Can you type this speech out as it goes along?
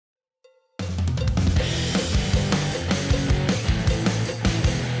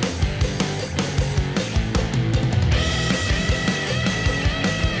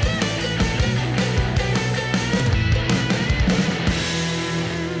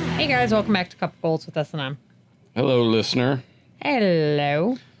Hey guys, welcome back to Cup of Golds with S&M. Hello, listener.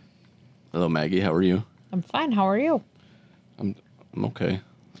 Hello. Hello, Maggie. How are you? I'm fine. How are you? I'm okay.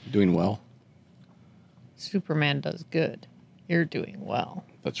 Doing well. Superman does good. You're doing well.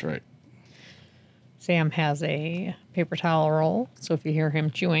 That's right. Sam has a paper towel roll, so if you hear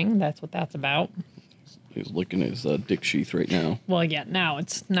him chewing, that's what that's about. He's licking his dick sheath right now. Well, yeah, now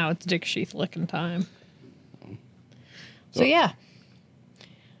it's dick sheath licking time. So yeah.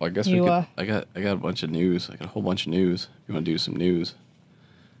 Well, I guess we could. I got a bunch of news. I got a whole bunch of news. You want to do some news?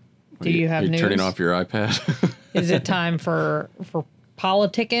 Do you have are you news? Turning off your iPad? Is it time for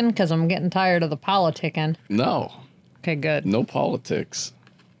politicking? Because I'm getting tired of the politicking. No. Okay, good. No politics.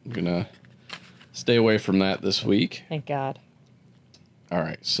 I'm gonna stay away from that this week. Thank God. All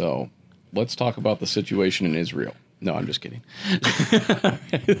right, so let's talk about the situation in Israel. No, I'm just kidding.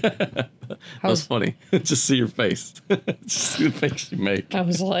 That's funny. Just see your face. Just see the face you make. I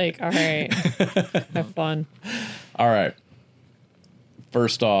was like, all right, have fun. All right.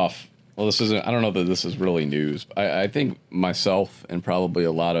 First off, well, this isn't, I don't know that this is really news. I think myself and probably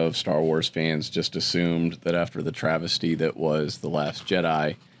a lot of Star Wars fans just assumed that after the travesty that was The Last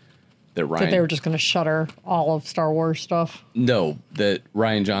Jedi, that They were just going to shutter all of Star Wars stuff. No, that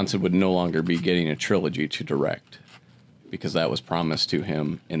Rian Johnson would no longer be getting a trilogy to direct, because that was promised to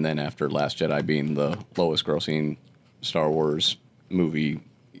him. And then after Last Jedi being the lowest grossing Star Wars movie,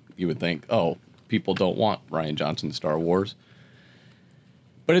 you would think, oh, people don't want Rian Johnson's Star Wars.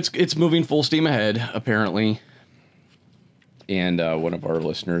 But it's moving full steam ahead, apparently. And one of our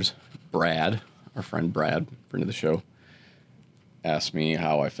listeners, Brad, our friend Brad, friend of the show, asked me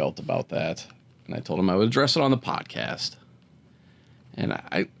how I felt about that. And I told him I would address it on the podcast. And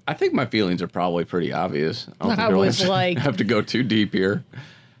I think my feelings are probably pretty obvious. I was like, have to go too deep here.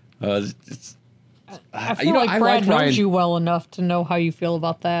 I feel like Brad knows you well enough to know how you feel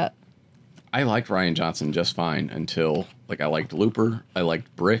about that. I liked Rian Johnson just fine until, like, I liked Looper. I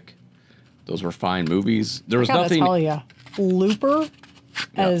liked Brick. Those were fine movies. There was nothing. I gotta tell you, Looper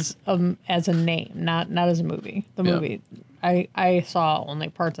as a name, not as a movie. The movie. I saw only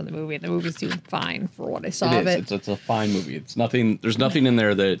parts of the movie, and the movie seemed fine for what I saw of it. It's a fine movie. It's nothing. There's nothing in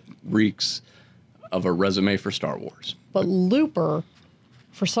there that reeks of a resume for Star Wars. But Looper,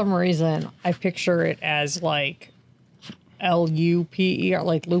 for some reason, I picture it as like Luper,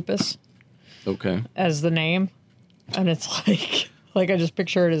 like lupus. Okay. As the name, and it's like I just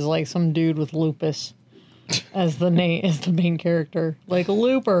picture it as like some dude with lupus as the name, as the main character, like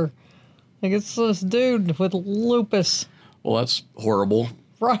Looper. Like it's this dude with lupus. Well, that's horrible.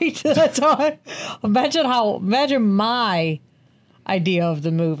 Right? That's how imagine my idea of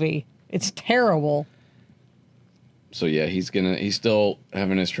the movie. It's terrible. So yeah, he's still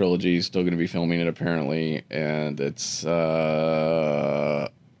having his trilogy. He's still gonna be filming it apparently, and it's I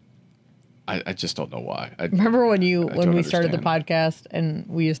just don't know why. Remember when we started the podcast and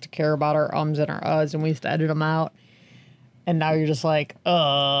we used to care about our ums and our uhs and we used to edit them out? And now you're just like,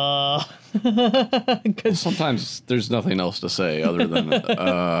 Because sometimes there's nothing else to say other than,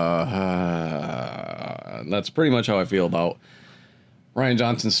 that's pretty much how I feel about Rian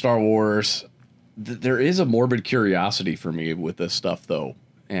Johnson's Star Wars. There is a morbid curiosity for me with this stuff, though,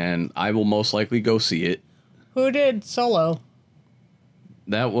 and I will most likely go see it. Who did Solo?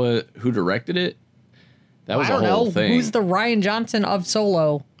 Who directed it? That was a whole thing. Who's the Rian Johnson of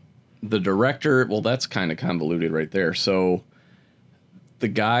Solo? The director, well, that's kind of convoluted right there. So the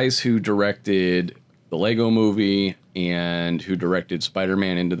guys who directed the Lego movie and who directed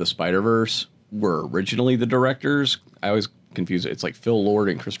Spider-Man Into the Spider-Verse were originally the directors. I always confuse it. It's like Phil Lord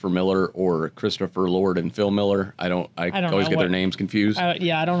and Christopher Miller, or Christopher Lord and Phil Miller. I always get their names confused.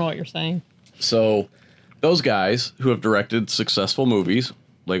 I don't know what you're saying. So those guys who have directed successful movies,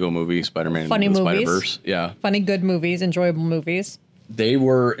 Lego movie, Spider-Man Into the Spider-Verse. Yeah. Funny, good movies, enjoyable movies. They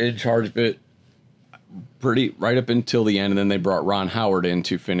were in charge of it pretty right up until the end, and then they brought Ron Howard in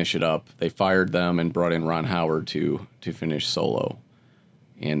to finish it up. They fired them and brought in Ron Howard to finish Solo.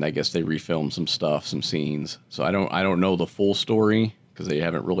 And I guess they refilmed some stuff, some scenes. So I don't know the full story because they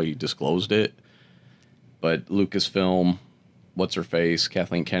haven't really disclosed it. But Lucasfilm, what's her face,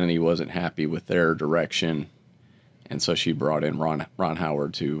 Kathleen Kennedy wasn't happy with their direction, and so she brought in Ron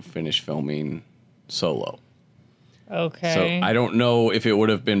Howard to finish filming Solo. Okay. So I don't know if it would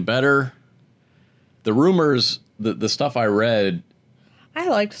have been better. The rumors, the stuff I read, I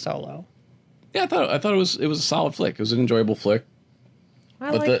liked Solo. Yeah, I thought it was a solid flick. It was an enjoyable flick.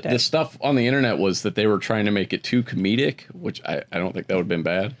 But the stuff on the internet was that they were trying to make it too comedic, which I don't think that would have been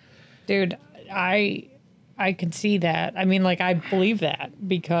bad. Dude, I can see that. I mean, like, I believe that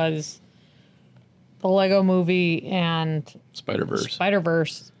because the Lego Movie and Spider-Verse.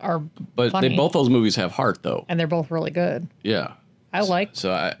 Spider-Verse are But funny, both those movies have heart, though. and they're both really good. Yeah. I like So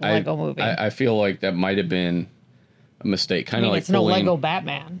the Lego Movie. I feel like that might have been a mistake. Kind I of mean, like it's no pulling, Lego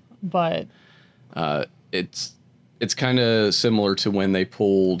Batman, but it's kind of similar to when they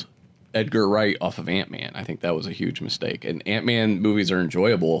pulled Edgar Wright off of Ant-Man. I think that was a huge mistake. And Ant-Man movies are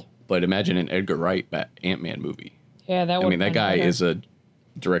enjoyable, but imagine an Edgar Wright Ant-Man movie. yeah, that. I mean, that guy is a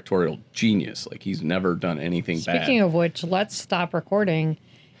directorial genius. Like, he's never done anything bad. Speaking of which, let's stop recording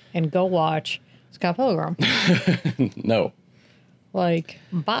and go watch Scott Pilgrim. No. Like,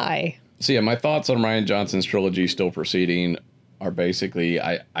 bye. So yeah, my thoughts on Rian Johnson's trilogy still proceeding are basically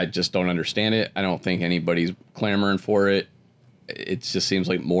I just don't understand it. I don't think anybody's clamoring for it. It just seems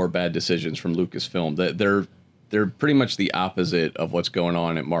like more bad decisions from Lucasfilm. That they're pretty much the opposite of what's going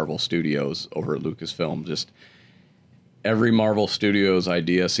on at Marvel Studios over at Lucasfilm. Just every Marvel Studios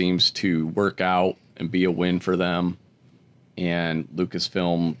idea seems to work out and be a win for them. And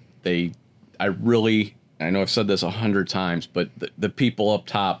Lucasfilm, I know I've said this 100 times, but the people up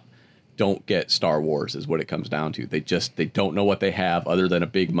top don't get Star Wars is what it comes down to. They don't know what they have other than a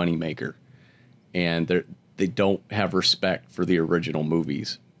big money maker. And they don't have respect for the original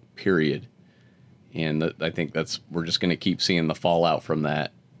movies, period. And I think we're just going to keep seeing the fallout from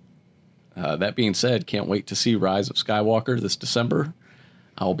that. That being said, can't wait to see Rise of Skywalker this December.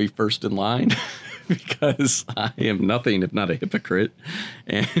 I'll be first in line because I am nothing if not a hypocrite.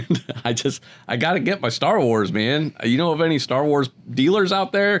 And I got to get my Star Wars, man. You know of any Star Wars dealers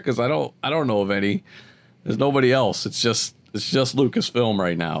out there? Because I don't know of any. There's nobody else. It's just Lucasfilm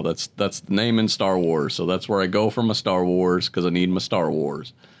right now. That's the name in Star Wars. So that's where I go for my Star Wars because I need my Star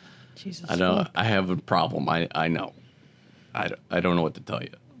Wars. Jesus. I know I have a problem. I know. I don't know what to tell you,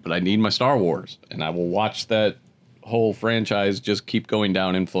 but I need my Star Wars, and I will watch that whole franchise just keep going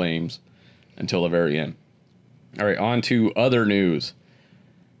down in flames until the very end. All right, on to other news.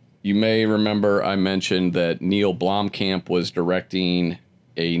 You may remember I mentioned that Neil Blomkamp was directing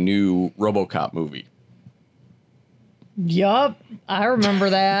a new RoboCop movie. Yup, I remember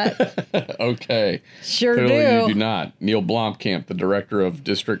that. Okay. Sure Clearly do. you do not. Neil Blomkamp, the director of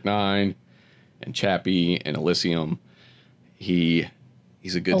District 9 and Chappie and Elysium. He's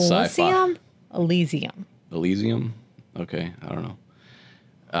a good sci-fi. Elysium? Elysium? Okay, I don't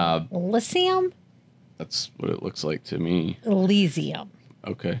know. Elysium? That's what it looks like to me. Elysium.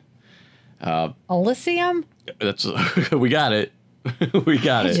 Okay. Elysium? That's we got it. We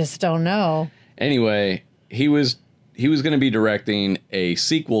got I it. just don't know. Anyway, he was going to be directing a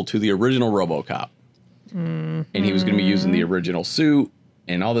sequel to the original RoboCop. Mm-hmm. And he was going to be using the original suit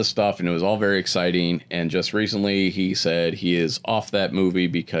and all this stuff, and it was all very exciting. And just recently he said he is off that movie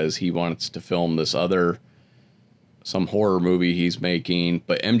because he wants to film some horror movie he's making.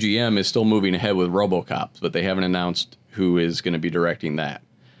 But MGM is still moving ahead with RoboCop, but they haven't announced who is going to be directing that.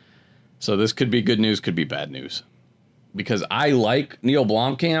 So this could be good news, could be bad news. Because I like Neil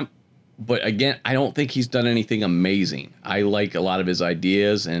Blomkamp, but again, I don't think he's done anything amazing. I like a lot of his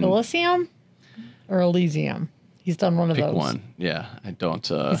ideas. And Elysium or Elysium? He's done one of pick those. one. Yeah, I don't.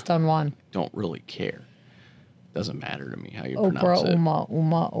 He's done one. Don't really care. Doesn't matter to me how you pronounce it.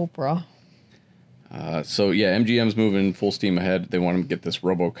 Oprah. So yeah, MGM's moving full steam ahead. They want to get this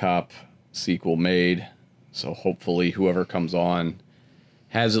RoboCop sequel made. So hopefully, whoever comes on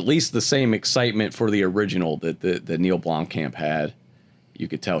has at least the same excitement for the original that Neil Blomkamp had. You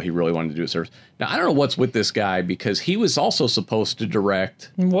could tell he really wanted to do a service. Now, I don't know what's with this guy because he was also supposed to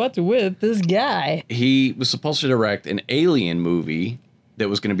direct. What's with this guy? He was supposed to direct an Alien movie that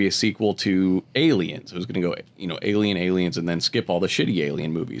was going to be a sequel to Aliens. It was going to go, Aliens, and then skip all the shitty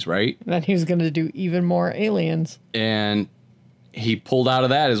Alien movies, right? Then he was going to do even more Aliens. And he pulled out of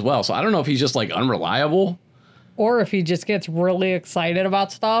that as well. So I don't know if he's just like unreliable. Or if he just gets really excited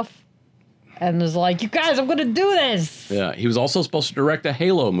about stuff and is like, you guys, I'm going to do this. Yeah, he was also supposed to direct a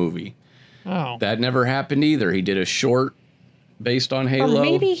Halo movie. Oh. That never happened either. He did a short based on Halo. Or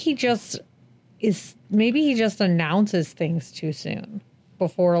maybe he just announces things too soon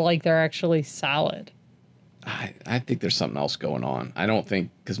before like they're actually solid. I think there's something else going on. I don't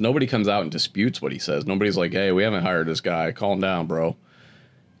think, because nobody comes out and disputes what he says. Nobody's like, hey, we haven't hired this guy. Calm down, bro.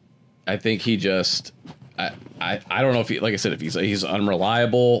 I think he just... I don't know if he, like I said, if he's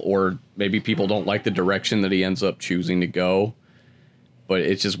unreliable or maybe people don't like the direction that he ends up choosing to go. But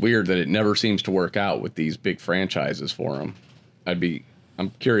it's just weird that it never seems to work out with these big franchises for him.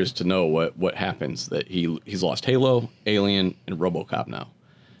 I'm curious to know what happens that he's lost Halo, Alien, and RoboCop now.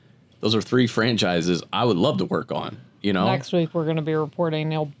 Those are 3 franchises I would love to work on, you know? Next week we're going to be reporting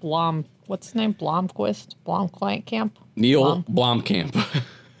Neil what's his name? Blomkamp? Neil Blomkamp.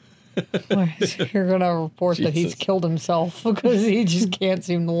 You're going to report that he's Jesus. killed himself because he just can't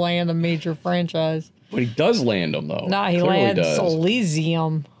seem to land a major franchise. But he does land them though. Nah, he Clearly lands does.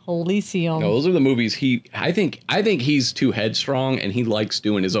 Elysium. Elysium. No, those are the movies I think he's too headstrong and he likes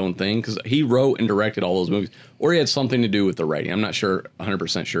doing his own thing because he wrote and directed all those movies, or he had something to do with the writing. I'm not sure,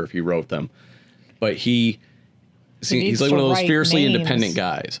 100% sure if he wrote them, but he's needs like one to of those write fiercely names. independent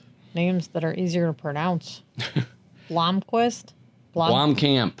guys. Names that are easier to pronounce. Blomquist?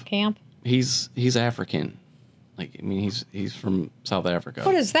 Blomkamp. Camp? He's African. Like, I mean, he's from South Africa.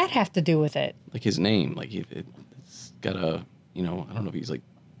 What does that have to do with it? Like his name, like it's got a, I don't know if he's like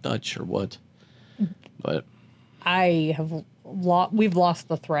Dutch or what, but We've lost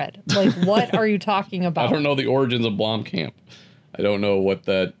the thread. Like, what are you talking about? I don't know the origins of Blomkamp. I don't know where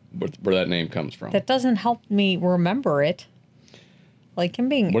that name comes from. That doesn't help me remember it. Like, him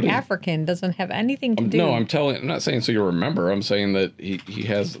being African doesn't have anything to do. No, I'm not saying so you remember. I'm saying that he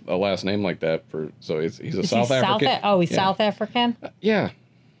has a last name like that he's a South African. He's South African? Yeah.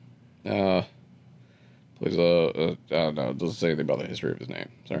 Please, no, it doesn't say anything about the history of his name.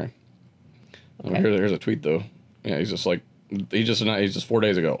 Sorry. Okay. Here's a tweet though. Yeah, he's just 4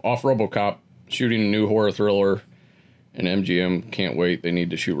 days ago. Off RoboCop, shooting a new horror thriller, and MGM can't wait. They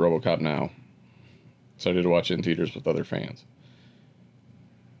need to shoot RoboCop now. Excited to watch it in theaters with other fans.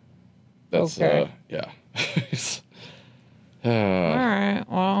 That's okay. Yeah. All right.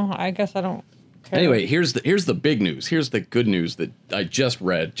 Well, I guess I don't care. Anyway, here's the big news. Here's the good news that I just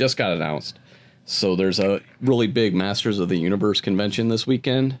got announced. So there's a really big Masters of the Universe convention this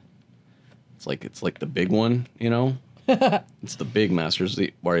weekend. It's like the big one, It's the big Masters.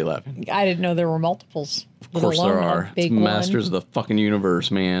 Why are you laughing? I didn't know there were multiples. Of course there are. It's Masters of the fucking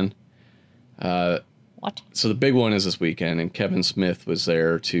Universe, man. What? So the big one is this weekend, and Kevin Smith was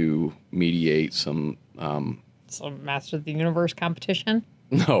there to mediate some. Some Masters of the Universe competition?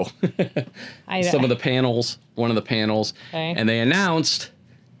 No. Some of the panels. One of the panels, okay. And they announced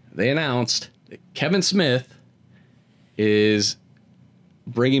that Kevin Smith is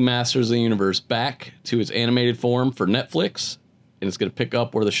bringing Masters of the Universe back to its animated form for Netflix, and it's going to pick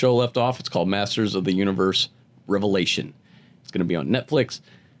up where the show left off. It's called Masters of the Universe Revelation. It's going to be on Netflix.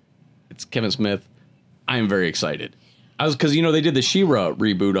 It's Kevin Smith. I am very excited. Because they did the She-Ra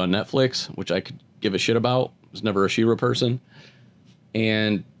reboot on Netflix, which I could give a shit about. I was never a She-Ra person,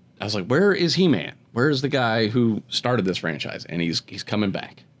 and I was like, where is He-Man? Where is the guy who started this franchise? And he's coming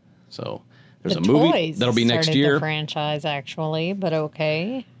back. So there's a movie that'll be next year. The franchise, actually, but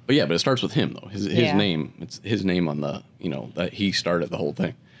okay. But it starts with him though. His name. It's his name on the that he started the whole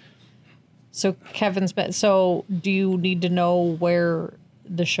thing. So Kevin Smith. So do you need to know where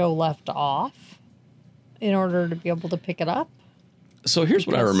the show left off in order to be able to pick it up? So here's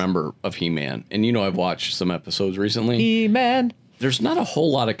what I remember of He-Man, and I've watched some episodes recently. He-Man. There's not a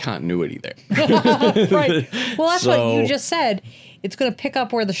whole lot of continuity there. Right. Well, that's what you just said. It's going to pick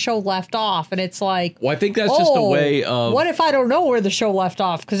up where the show left off, and it's like... Well, I think that's just a way of... What if I don't know where the show left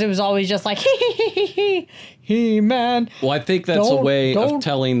off? Because it was always just like, He-Man. Well, I think that's a way of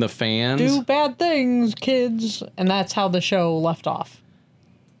telling the fans... Do bad things, kids. And that's how the show left off.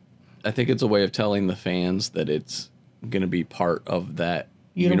 I think it's a way of telling the fans that it's going to be part of that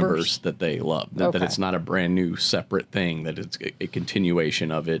universe that they love. That it's not a brand new separate thing, that it's a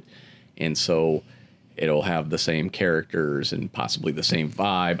continuation of it. And so it'll have the same characters and possibly the same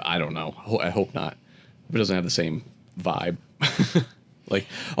vibe. I don't know. I hope not. If it doesn't have the same vibe.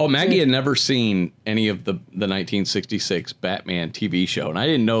 Maggie had never seen any of the 1966 Batman TV show. And I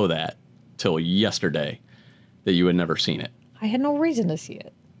didn't know that till yesterday, that you had never seen it. I had no reason to see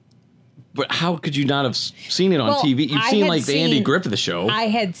it. But how could you not have seen it on TV? You've seen the Andy Griffith show. I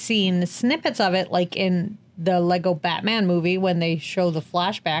had seen snippets of it, like in the Lego Batman movie when they show the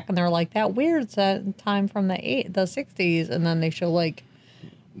flashback, and they're like, that weird time from the 60s, and then they show like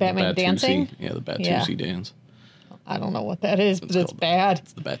Batman dancing. Yeah, the Batusi dance. I don't know what that is, but it's bad.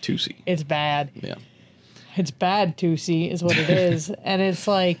 It's the Batusi. It's bad. Yeah. It's bad Tusi is what it is, and it's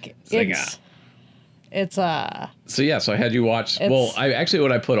like So I had you watch. What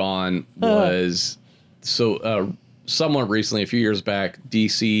I put on was somewhat recently, a few years back,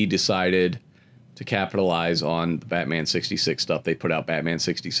 DC decided to capitalize on the Batman 66 stuff. They put out Batman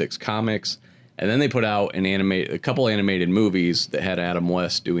 66 comics, and then they put out a couple animated movies that had Adam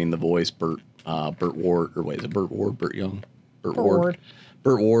West doing the voice, Burt Ward, or wait, is it Burt Ward, Burt Young? Burt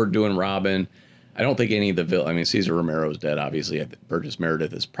Ward doing Robin. I don't think any of the Cesar Romero's dead, obviously. Burgess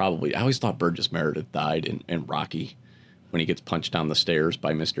Meredith is probably... I always thought Burgess Meredith died in Rocky, when he gets punched down the stairs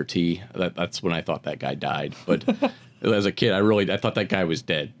by Mr. T. That's when I thought that guy died. But as a kid, I thought that guy was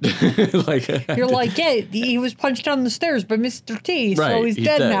dead. Like You're like, yeah, he was punched down the stairs by Mr. T, so right, he's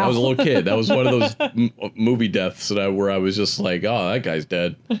dead now. I was a little kid. That was one of those movie deaths where I was just like, oh, that guy's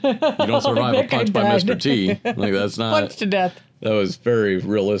dead. You don't survive a punch by Mr. T. Like that's not punched to death. That was very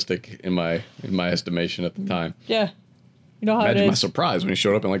realistic in my estimation at the time. Yeah. You know how Imagine it my is. surprise when he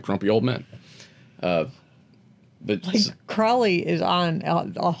showed up in like Grumpy Old Men. But Like, Crowley is on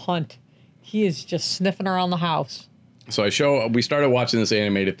a hunt. He is just sniffing around the house. so we started watching this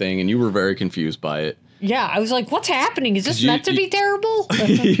animated thing, and you were very confused by it. Yeah, I was like, what's happening? Is this meant to be terrible?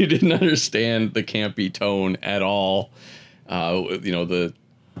 You didn't understand the campy tone at all. Well,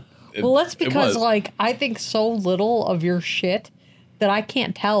 that's because, like, I think so little of your shit that I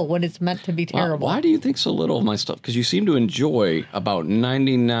can't tell when it's meant to be terrible. Why do you think so little of my stuff? Because you seem to enjoy about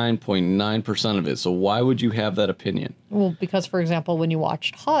 99.9% of it. So why would you have that opinion? Well, because, for example, when you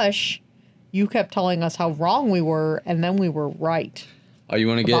watched Hush, you kept telling us how wrong we were, and then we were right. Oh, you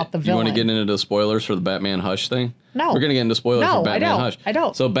want to get into the spoilers for the Batman Hush thing? No. We're going to get into spoilers for Batman Hush. I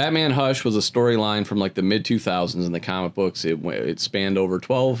don't. So Batman Hush was a storyline from like the mid 2000s in the comic books. It spanned over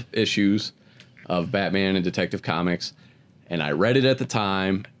 12 issues of Batman and Detective Comics. And I read it at the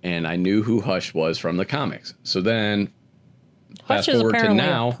time, and I knew who Hush was from the comics. So then, Hush fast is forward to apparently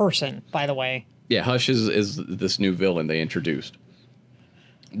now, a person, by the way. Yeah, Hush is this new villain they introduced.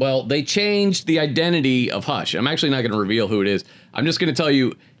 Well, they changed the identity of Hush. I'm actually not going to reveal who it is. I'm just going to tell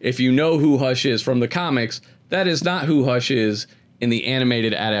you, if you know who Hush is from the comics, that is not who Hush is in the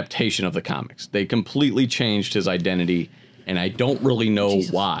animated adaptation of the comics. They completely changed his identity, and I don't really know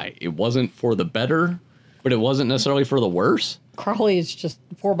why. It wasn't for the better, but it wasn't necessarily for the worse. Crowley is just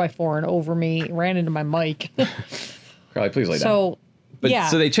 4x4 and over me, ran into my mic. Crowley, please lay down.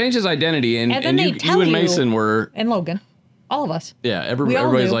 So they changed his identity, and you and Mason were... And Logan. All of us. Yeah,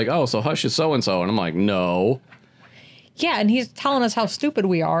 everybody's like, oh, so Hush is so-and-so. And I'm like, no. Yeah, and he's telling us how stupid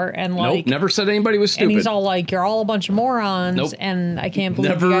we are. And like, nope, never said anybody was stupid. And he's all like, you're all a bunch of morons. Nope. And I can't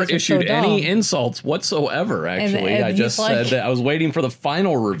believe you guys are so dumb. Never issued any insults whatsoever, actually. And I just said that I was waiting for the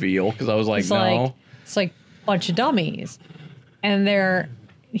final reveal because I was like, no. It's like a bunch of dummies. And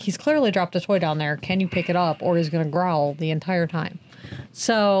he's clearly dropped a toy down there. Can you pick it up? Or he's going to growl the entire time.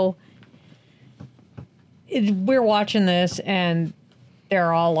 So... we're watching this, and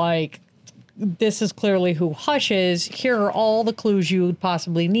they're all like, this is clearly who Hush is. Here are all the clues you would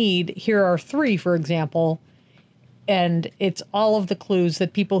possibly need. Here are 3, for example. And it's all of the clues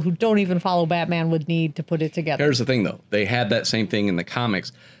that people who don't even follow Batman would need to put it together. Here's the thing, though. They had that same thing in the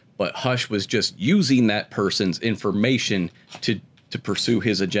comics, but Hush was just using that person's information to pursue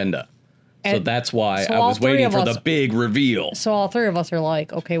his agenda. So that's why I was waiting for the big reveal. So all 3 of us are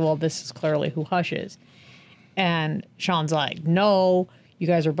like, okay, well, this is clearly who Hush is. And Sean's like, no, you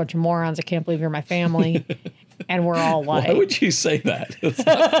guys are a bunch of morons. I can't believe you're my family. And we're all like... Why would you say that? It's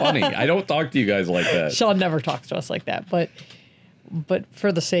not funny. I don't talk to you guys like that. Sean never talks to us like that. But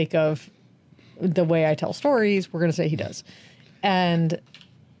for the sake of the way I tell stories, we're going to say he does. And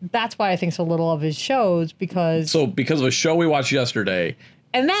that's why I think so little of his shows, because... So because of a show we watched yesterday...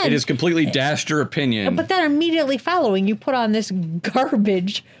 And then... It has completely dashed your opinion. But then immediately following, you put on this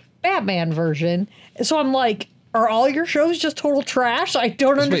garbage Batman version. So I'm like, are all your shows just total trash? I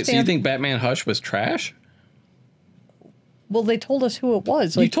don't understand. Wait, so you think Batman Hush was trash? Well, they told us who it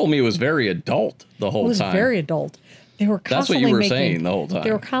was. You told me it was very adult the whole time. It was very adult. They were constantly That's what you were saying the whole time.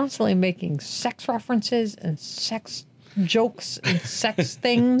 They were constantly making sex references and sex jokes and sex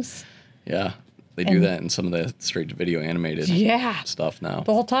things. Yeah. They do that in some of the straight-to-video animated stuff now.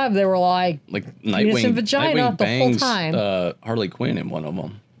 The whole time they were like Nightwing and vagina the whole time. Harley Quinn in one of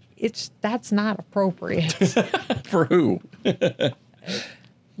them. That's not appropriate. For who?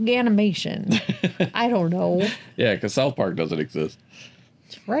 Animation. I don't know. Yeah, because South Park doesn't exist.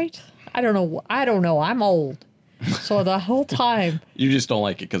 Right? I don't know. I'm old. So the whole time. You just don't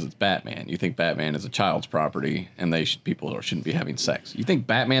like it because it's Batman. You think Batman is a child's property and people shouldn't be having sex. You think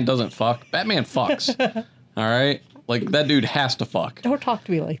Batman doesn't fuck? Batman fucks. All right? Like, that dude has to fuck. Don't talk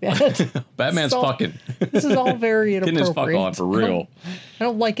to me like that. Batman's fucking. This is all very inappropriate. Getting his fuck on for real. I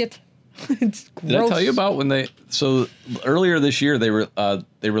don't like it. It's gross. Did I tell you about when so earlier this year they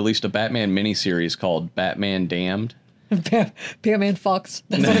released a Batman miniseries called Batman Damned? Batman fucks.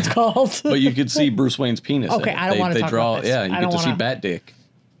 That's what it's called. But you could see Bruce Wayne's penis. Okay, I don't want to talk about this. Yeah, you get to see Bat Dick.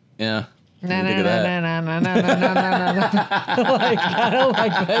 Yeah. No. Like, I don't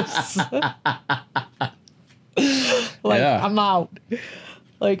like this. I'm out.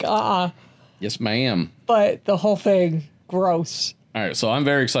 Like, Yes, ma'am. But the whole thing, gross. All right, so I'm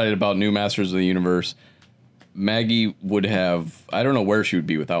very excited about new Masters of the Universe. Maggie would have, I don't know where she would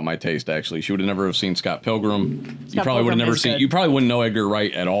be without my taste, actually. She would have never have seen Scott Pilgrim. You probably would have never seen, you probably wouldn't know Edgar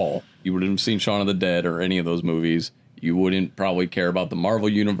Wright at all. You wouldn't have seen Shaun of the Dead or any of those movies. You wouldn't probably care about the Marvel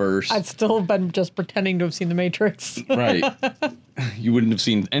Universe. I'd still have been just pretending to have seen The Matrix. Right. You wouldn't have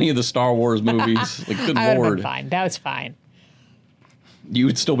seen any of the Star Wars movies. Like, good I would Lord. have been fine. That was fine. You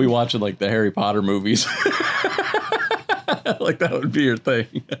would still be watching, like, the Harry Potter movies. Like, that would be your thing.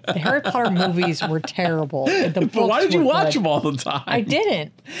 The Harry Potter movies were terrible. But why did you watch them all the time? I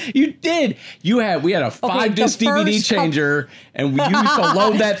didn't. You did. We had a 5-disc DVD changer, and we used to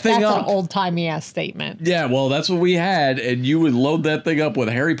load that thing up. That's an old-timey ass statement. Yeah, well, that's what we had, and you would load that thing up with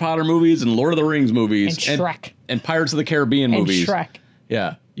Harry Potter movies and Lord of the Rings movies. And Shrek. And Pirates of the Caribbean movies. And Shrek.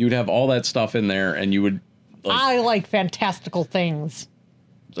 Yeah, you would have all that stuff in there, and you would... I like fantastical things.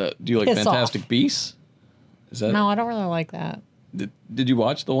 Do you like Fantastic Beasts? Is that... No, I don't really like that. Did you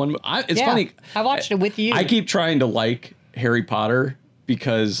watch the one? It's funny. I watched it with you. I keep trying to like Harry Potter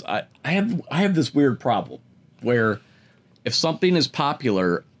because I have this weird problem where if something is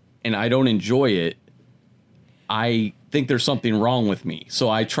popular and I don't enjoy it, I think there's something wrong with me. So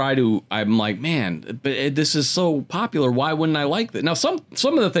I'm like, man, but this is so popular. Why wouldn't I like that? Now, some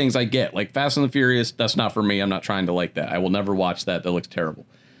of the things I get, like Fast and the Furious, that's not for me. I'm not trying to like that. I will never watch that. That looks terrible.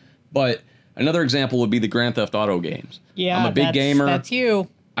 But another example would be the Grand Theft Auto games. Yeah, I'm a big gamer. That's you.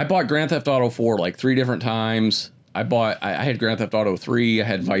 I bought Grand Theft Auto 4 like 3 different times. I had Grand Theft Auto 3. I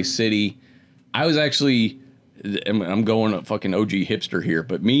had Vice City. I was actually, I'm going a fucking OG hipster here,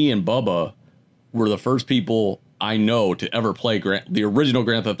 but me and Bubba were the first people I know to ever play the original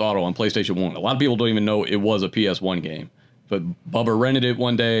Grand Theft Auto on PlayStation 1. A lot of people don't even know it was a PS1 game. But Bubba rented it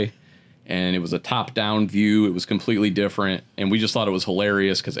one day, and it was a top-down view. It was completely different, and we just thought it was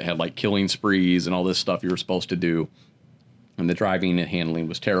hilarious because it had like killing sprees and all this stuff you were supposed to do. And the driving and handling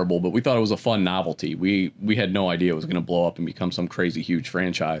was terrible, but we thought it was a fun novelty. We had no idea it was going to blow up and become some crazy huge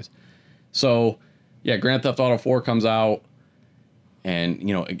franchise. So, yeah, Grand Theft Auto 4 comes out, and,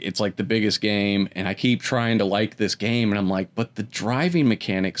 you know, it's like the biggest game, and I keep trying to like this game, and I'm like, but the driving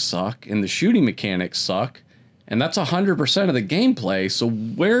mechanics suck, and the shooting mechanics suck, and that's 100% of the gameplay, so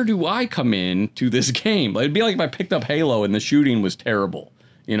where do I come in to this game? It'd be like if I picked up Halo and the shooting was terrible,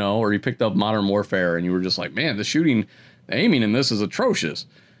 you know, or you picked up Modern Warfare, and you were just like, man, the shooting... The aiming in this is atrocious.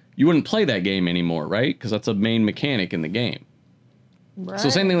 You wouldn't play that game anymore, right? Because that's a main mechanic in the game. Right. So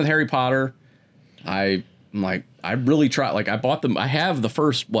same thing with Harry Potter. I'm like, I really try. Like, I bought them. I have the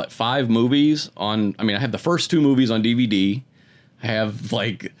first 5 movies on. I mean, I have the first 2 movies on DVD. I have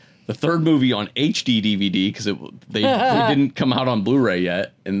like the 3rd movie on HD DVD because they didn't come out on Blu-ray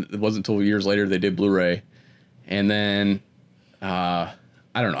yet, and it wasn't until years later they did Blu-ray. And then.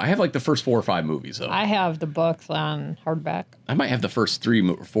 I don't know. I have like the first 4 or 5 movies though. I have the books on hardback. I might have the first 3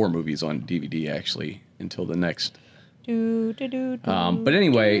 or 4 movies on DVD actually until the next. But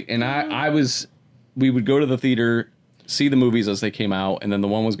anyway, and we would go to the theater, see the movies as they came out, and then the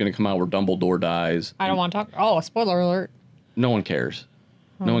one was going to come out where Dumbledore dies. I don't want to talk. Oh, spoiler alert. No one cares.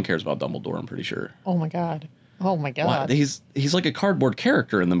 No one cares about Dumbledore, I'm pretty sure. Oh my God. Oh my God. Why? He's like a cardboard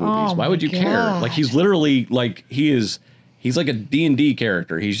character in the movies. Oh Why would you care? Like, he's literally like, he's like a D&D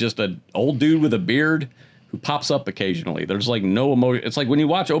character. He's just an old dude with a beard who pops up occasionally. There's like no emotion. It's like when you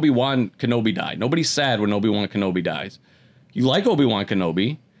watch Obi-Wan Kenobi die. Nobody's sad when Obi-Wan Kenobi dies. You like Obi-Wan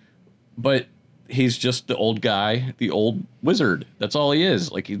Kenobi, but he's just the old guy, the old wizard. That's all he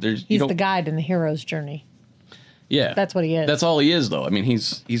is. Like he's the guide in the hero's journey. Yeah. That's what he is. That's all he is, though. I mean,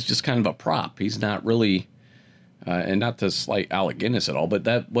 he's just kind of a prop. He's not really... and not to slight Alec Guinness at all, but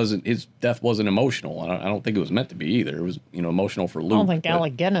his death wasn't emotional. I don't think it was meant to be either. It was, emotional for Luke. I don't think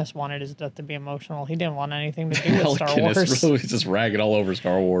Alec Guinness wanted his death to be emotional. He didn't want anything to do with Alec Star Guinness Wars. really just ragging all over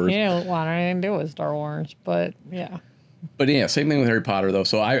Star Wars. He didn't want anything to do with Star Wars, but yeah. But yeah, same thing with Harry Potter, though.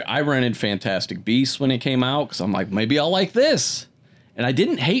 So I rented Fantastic Beasts when it came out because I'm like, maybe I'll like this. And I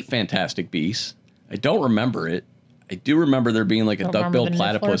didn't hate Fantastic Beasts. I don't remember it. I do remember there being like a duck-billed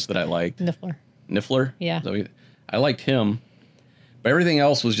platypus that I liked. Niffler? Yeah. I liked him, but everything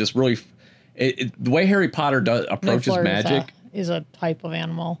else was just really... the way Harry Potter approaches magic... Is a type of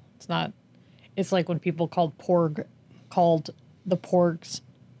animal. It's not... It's like when people called the porgs...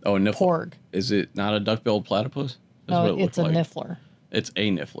 Oh, a niffler. Porg. Is it not a duck-billed platypus? No, it's a niffler. It's a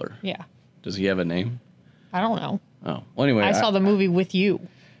niffler. Yeah. Does he have a name? I don't know. Oh, well, anyway... I saw the movie with you.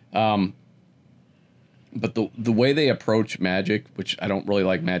 But the way they approach magic, which I don't really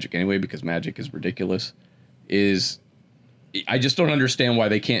like magic anyway because magic is ridiculous, is I just don't understand why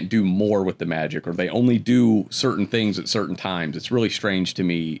they can't do more with the magic or they only do certain things at certain times. It's really strange to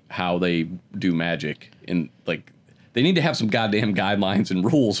me how they do magic. And like They need to have some goddamn guidelines and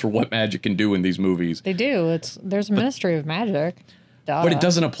rules for what magic can do in these movies. They do. There's a Ministry of Magic. Duh. But it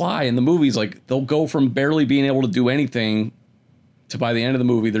doesn't apply in the movies. Like, they'll go from barely being able to do anything to by the end of the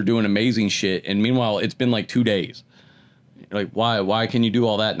movie, they're doing amazing shit. And meanwhile, it's been like 2 days. You're like, why can you do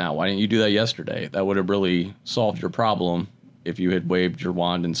all that now? Why didn't you do that yesterday? That would have really solved your problem if you had waved your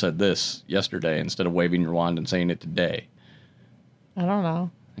wand and said this yesterday instead of waving your wand and saying it today. I don't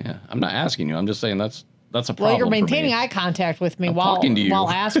know. Yeah, I'm not asking you. I'm just saying that's a problem. Well, you're maintaining for me. eye contact with me I'm while talking to you. while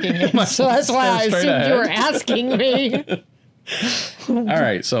asking it. So that's why I Straight assumed you were ahead. asking me. All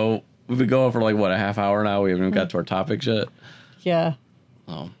right, so we've been going for like, what, a half hour now? We haven't even got to our topics yet? Yeah.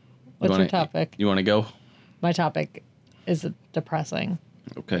 Oh. What's your topic? You want to go? My topic is depressing.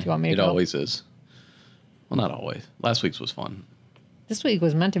 Okay. Do you want me to It go? always is. Well, not always. Last week's was fun. This week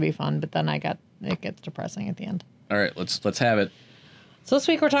was meant to be fun, but then it gets depressing at the end. All right, let's have it. So this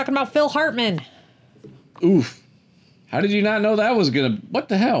week we're talking about Phil Hartman. Oof. How did you not know that was gonna? What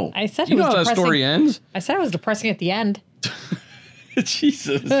the hell? I said you it was know how that depressing. story ends. I said it was depressing at the end.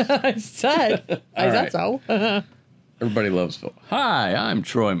 Jesus. I said right. so. Everybody loves Phil. Hi, I'm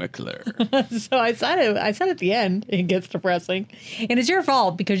Troy McClure. So I said it. I said at the end it gets depressing, and it's your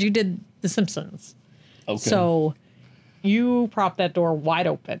fault because you did The Simpsons. Okay. So you propped that door wide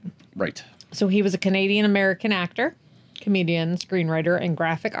open. Right. So he was a Canadian-American actor, comedian, screenwriter, and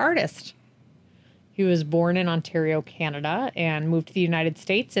graphic artist. He was born in Ontario, Canada, and moved to the United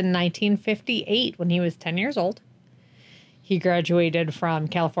States in 1958 when he was 10 years old. He graduated from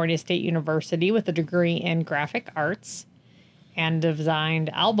California State University with a degree in graphic arts and designed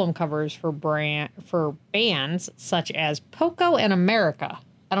album covers for bands such as Poco and America.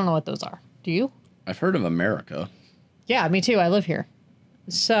 I don't know what those are. Do you? I've heard of America. Yeah, me too. I live here.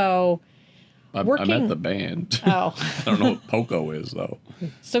 So I Working- met the band. Oh. I don't know what Poco is, though.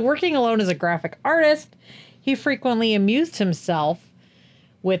 So working alone as a graphic artist, he frequently amused himself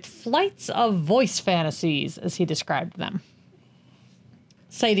with flights of voice fantasies, as he described them.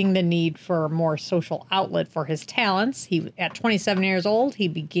 Citing the need for a more social outlet for his talents, at 27 years old, he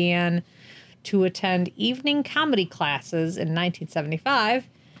began to attend evening comedy classes in 1975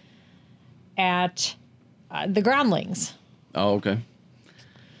 at the Groundlings. Oh, okay.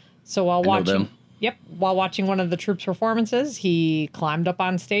 So while I know them. while watching one of the troupe's performances, he climbed up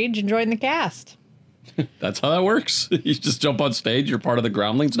on stage and joined the cast. That's how that works. You just jump on stage. You're part of the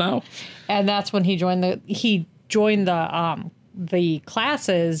Groundlings now. And that's when he joined the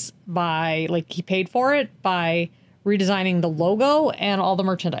classes by, like, he paid for it by redesigning the logo and all the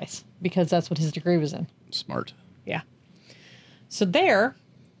merchandise because that's what his degree was in. Smart. Yeah. So there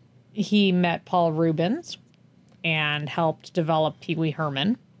he met Paul Rubens and helped develop Pee Wee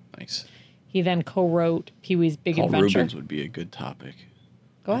Herman. Nice. He then co-wrote Pee Wee's Big Paul Adventure. Rubens would be a good topic.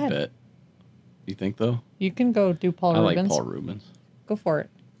 Go ahead. I bet. You think, though? You can go do Paul I Rubens. like Paul Rubens. Go for it.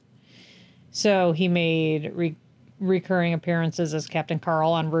 So he made recurring appearances as Captain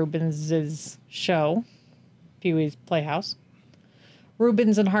Carl on Rubens' show, Pee Wee's Playhouse.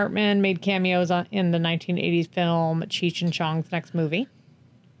 Rubens and Hartman made cameos in the 1980s film Cheech and Chong's Next Movie.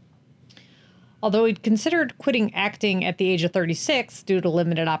 Although he'd considered quitting acting at the age of 36 due to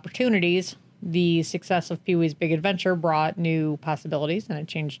limited opportunities, the success of Pee Wee's Big Adventure brought new possibilities, and it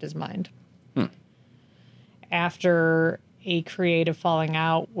changed his mind. After a creative falling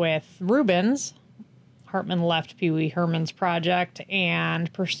out with Rubens, Hartman left Pee Wee Herman's project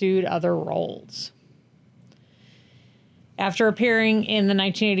and pursued other roles. After appearing in the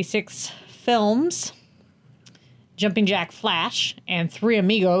 1986 films Jumping Jack Flash and Three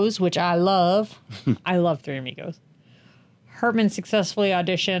Amigos, which I love. I love Three Amigos. Hartman successfully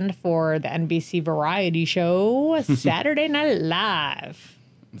auditioned for the NBC variety show Saturday Night Live.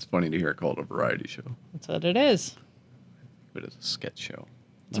 It's funny to hear it called a variety show, That's what it is. but it's a sketch show.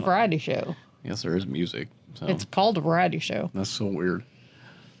 It's a variety show. Yes, there is music. So It's called a variety show. that's so weird.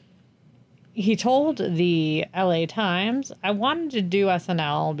 He told the LA Times, I wanted to do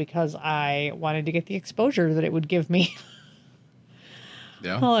SNL because I wanted to get the exposure that it would give me.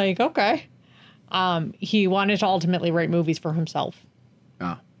 Yeah. Like, okay. He wanted to ultimately write movies for himself.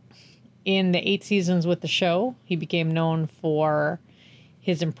 Ah. In the 8 seasons with the show, he became known for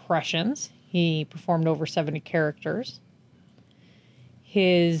his impressions. He performed over 70 characters.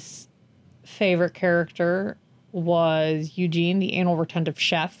 His favorite character was Eugene, the anal retentive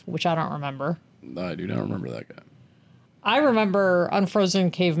chef, which I don't remember. No, I do not remember that guy. I remember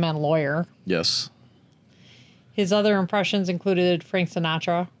Unfrozen Caveman Lawyer. Yes. His other impressions included Frank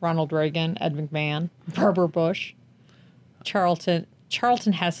Sinatra, Ronald Reagan, Ed McMahon, Barbara Bush, Charlton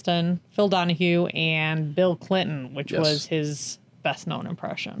Heston, Phil Donahue, and Bill Clinton, which Yes. was his best-known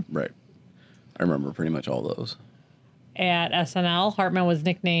impression. Right. I remember pretty much all those. at SNL, Hartman was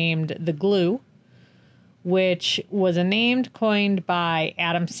nicknamed the Glue, which was a name coined by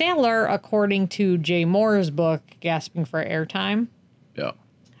Adam Sandler, according to Jay Moore's book, Gasping for Airtime. Yeah.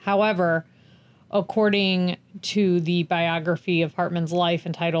 However, according to the biography of Hartman's life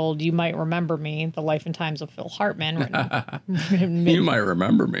entitled You Might Remember Me, The Life and Times of Phil Hartman. You might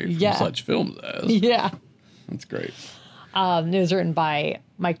remember me from Yeah. such films as. Yeah. That's great. It was written by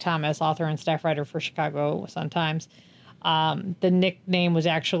Mike Thomas, author and staff writer for Chicago Sun-Times. The nickname was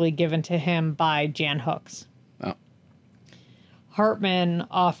actually given to him by Jan Hooks. Oh. Hartman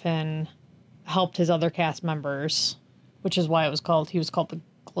often helped his other cast members, which is why he was called the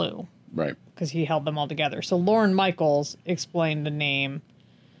Glue, Right. because he held them all together. So Lorne Michaels explained the name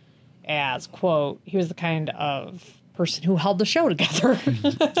as, quote, he was the kind of person who held the show together.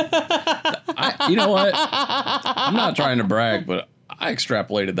 You know what? I'm not trying to brag, but I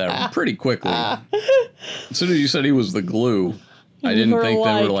extrapolated that pretty quickly. As soon as you said he was the glue, I didn't were think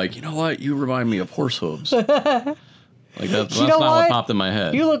they were like- like, you know what? You remind me of horse hooves. Like that's know not what what? popped in my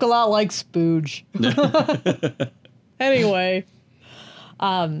head. You look a lot like Spooge. Anyway,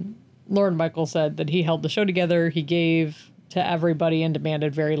 Lorne Michaels said that he held the show together. He gave to everybody and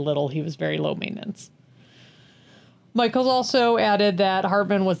demanded very little. He was very low maintenance. Michaels also added that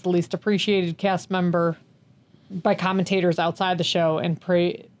Hartman was the least appreciated cast member by commentators outside the show and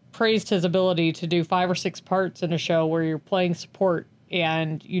praised his ability to do 5 or 6 parts in a show where you're playing support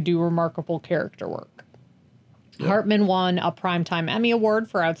and you do remarkable character work. Yep. Hartman won a Primetime Emmy Award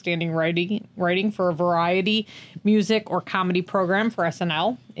for Outstanding Writing for a variety, music, or comedy program for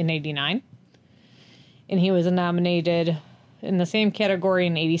SNL in '89. And he was nominated in the same category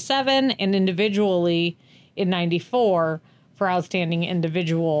in '87 and individually in '94 for Outstanding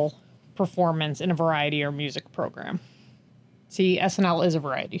Individual Performance in a Variety or Music Program. See, SNL is a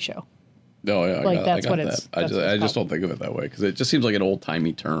variety show. Oh yeah, Like, that's I got what that. it's- I that's just, what it's I just called. don't think of it that way because it just seems like an old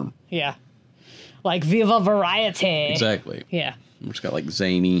timey term. Yeah. Like Viva Variety. Exactly. Yeah. It's got like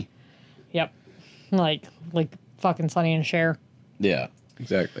zany. Yep. Like fucking Sonny and Cher. Yeah,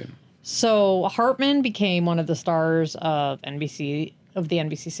 exactly. So Hartman became one of the stars of the NBC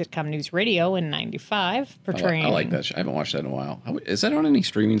sitcom News Radio in '95, portraying. I like that. I haven't watched that in a while. Is that on any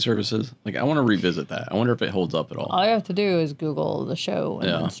streaming services? Like, I want to revisit that. I wonder if it holds up at all. All you have to do is Google the show and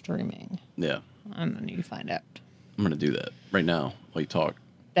Yeah. then streaming, Yeah, and then you find out. I'm gonna do that right now while you talk.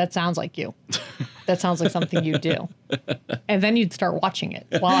 That sounds like you. That sounds like something you do. And then you'd start watching it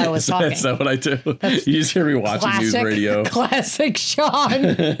while I was talking. Is that what I do? You just hear me watching news radio. Classic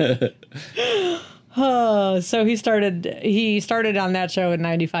Sean. So he started on that show in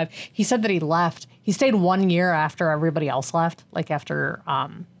 '95. He said that he left. He stayed 1 year after everybody else left, like after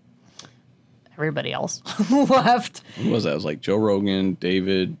everybody else left. Who was that? It was like Joe Rogan,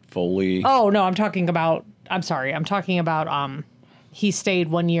 David Foley. Oh no, I'm talking about he stayed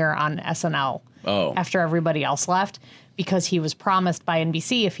 1 year on SNL after everybody else left because he was promised by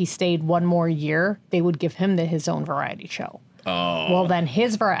NBC if he stayed one more year, they would give him his own variety show. Oh. Well, then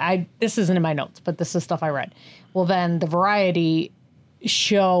this isn't in my notes, but this is stuff I read. Well, then the variety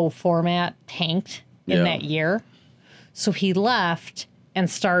show format tanked in that year. So he left and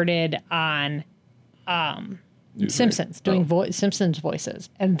started on Simpsons, doing Simpsons voices,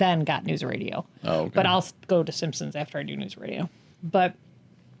 and then got News Radio. Oh, okay. But I'll go to Simpsons after I do News Radio. But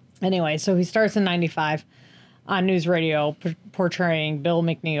anyway, so he starts in '95 on News Radio portraying Bill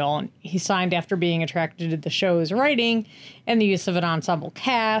McNeil. And he signed after being attracted to the show's writing and the use of an ensemble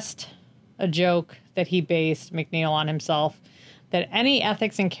cast, a joke that he based McNeil on himself, that any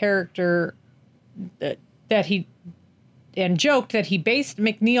ethics and character joked that he based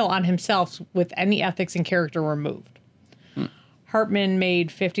McNeil on himself with any ethics and character removed. Hartman made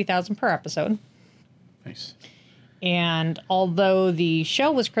 $50,000 per episode. Nice. And although the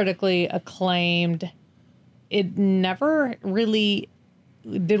show was critically acclaimed, it never really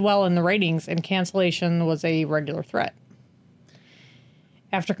did well in the ratings, and cancellation was a regular threat.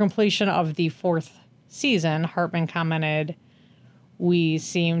 After completion of the 4th season, Hartman commented, "We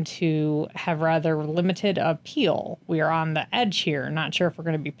seem to have rather limited appeal. We are on the edge here, not sure if we're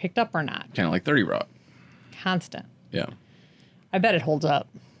going to be picked up or not." Kind of like 30 Rock. Constant. Yeah. I bet it holds up.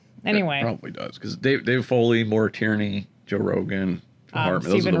 Anyway. It probably does. Because Dave Foley, Maura Tierney, Joe Rogan,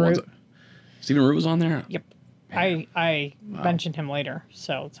 Hartman. Those are the ones. Stephen Root was on there? Yep. I mentioned him later,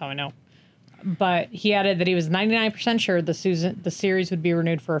 so that's how I know. But he added that he was 99% sure the series would be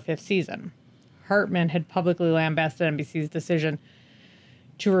renewed for a 5th season. Hartman had publicly lambasted NBC's decision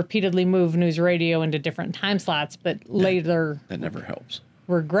to repeatedly move News Radio into different time slots, but later That never helps.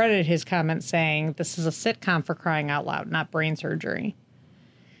 regretted his comments, saying, "This is a sitcom for crying out loud, not brain surgery."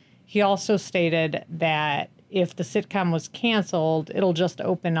 He also stated that if the sitcom was canceled, it'll just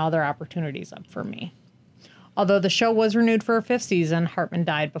open other opportunities up for me. Although the show was renewed for a 5th season, Hartman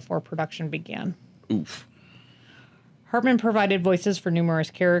died before production began. Oof. Hartman provided voices for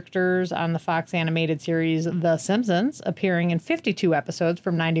numerous characters on the Fox animated series The Simpsons, appearing in 52 episodes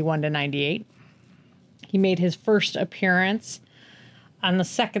from 91 to 98. He made his first appearance on the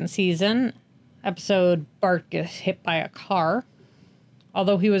 2nd season, episode Bart Gets Hit by a Car.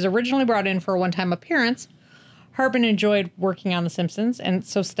 Although he was originally brought in for a one-time appearance, Hartman enjoyed working on The Simpsons, and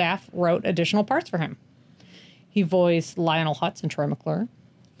so staff wrote additional parts for him. He voiced Lionel Hutz and Troy McClure,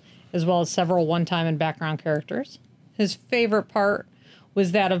 as well as several one-time and background characters. His favorite part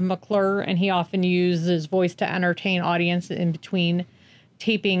was that of McClure, and he often used his voice to entertain audience in between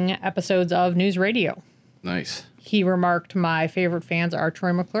taping episodes of News Radio. Nice. He remarked, "My favorite fans are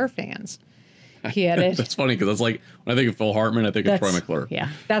Troy McClure fans." He added, That's funny because that's like when I think of Phil Hartman, I think of Troy McClure. Yeah,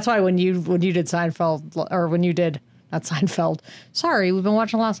 that's why when you did Seinfeld, or when you did not Seinfeld. Sorry, we've been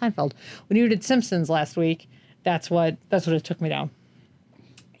watching a lot of Seinfeld. When you did Simpsons last week, that's what it took me down.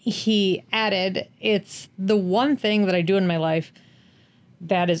 He added, "It's the one thing that I do in my life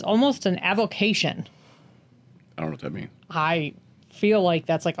that is almost an avocation. I don't know what that means. I feel like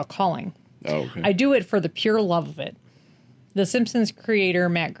that's like a calling. Oh, okay. I do it for the pure love of it." The Simpsons creator,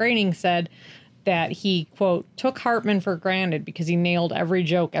 Matt Groening, said that he, quote, took Hartman for granted because he nailed every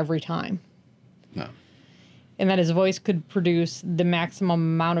joke every time. No. And that his voice could produce the maximum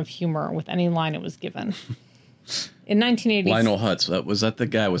amount of humor with any line it was given. In 1980... Lionel Hutz, was that the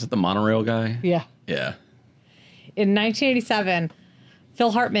guy? Was that the monorail guy? Yeah. Yeah. In 1987,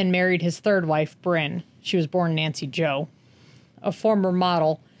 Phil Hartman married his 3rd wife, Bryn. She was born Nancy Jo, a former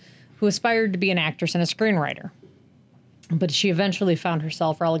model who aspired to be an actress and a screenwriter. But she eventually found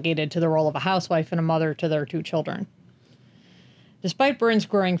herself relegated to the role of a housewife and a mother to their 2 children. Despite Bryn's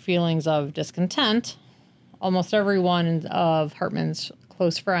growing feelings of discontent, almost everyone of Hartman's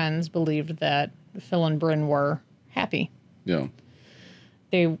close friends believed that Phil and Bryn were happy. Yeah.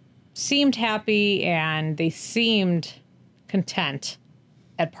 They seemed happy and they seemed content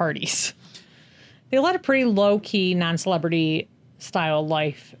at parties. They led a pretty low-key, non-celebrity style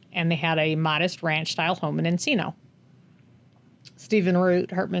life, and they had a modest ranch-style home in Encino. Stephen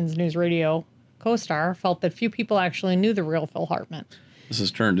Root, Hartman's News Radio co-star, felt that few people actually knew the real Phil Hartman. This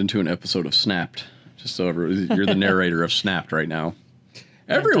has turned into an episode of Snapped. Just so you're the narrator of Snapped right now.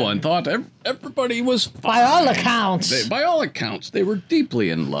 Everyone thought everybody was fine. By all accounts. By all accounts, they were deeply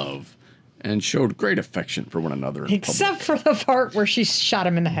in love and showed great affection for one another. Except for the part where she shot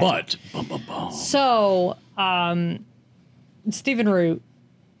him in the head. But, So, Stephen Root,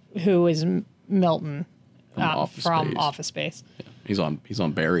 who is Milton from Office Space. Yeah. He's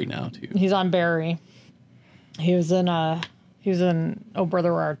on Barry now too. He's on Barry. He was in Oh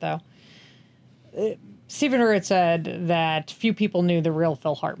Brother Where Art Thou. Stephen Root said that few people knew the real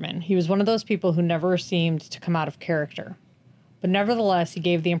Phil Hartman. He was one of those people who never seemed to come out of character. But nevertheless, he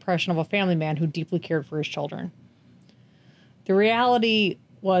gave the impression of a family man who deeply cared for his children. The reality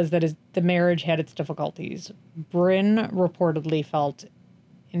was that the marriage had its difficulties. Bryn reportedly felt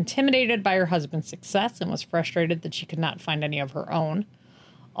intimidated by her husband's success and was frustrated that she could not find any of her own.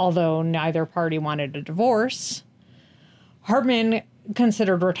 Although neither party wanted a divorce, Hartman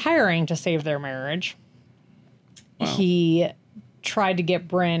considered retiring to save their marriage. Wow. He tried to get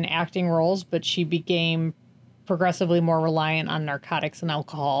Bryn acting roles, but she became progressively more reliant on narcotics and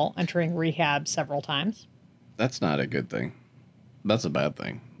alcohol, entering rehab several times. That's not a good thing. That's a bad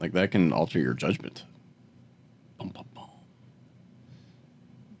thing. Like, that can alter your judgment. Bum, bum, bum.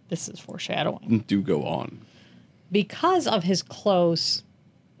 This is foreshadowing. Do go on. Because of his close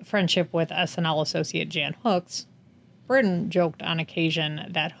friendship with SNL associate Jan Hooks, Bryn joked on occasion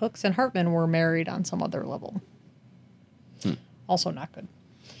that Hooks and Hartman were married on some other level. Also not good.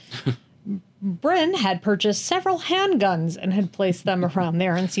 Bryn had purchased several handguns and had placed them around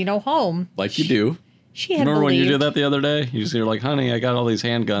their Encino home. Like you do. She had Remember believed, when you did that the other day? You're like, honey, I got all these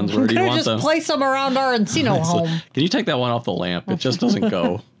handguns. Where do you want them? Just place them around our Encino home. Can you take that one off the lamp? It just doesn't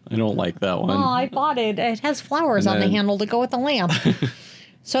go. I don't like that one. Oh, I bought it. It has flowers on the handle to go with the lamp.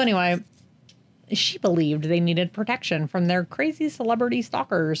 So anyway, she believed they needed protection from their crazy celebrity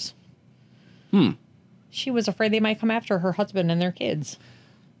stalkers. She was afraid they might come after her husband and their kids.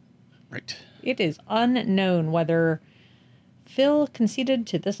 Right. It is unknown whether Phil conceded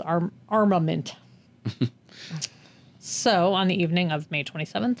to this armament. So, on the evening of May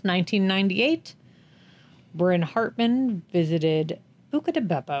 27th, 1998, Bryn Hartman visited Buca de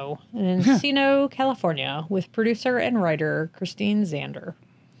Beppo in Encino, California, with producer and writer Christine Zander,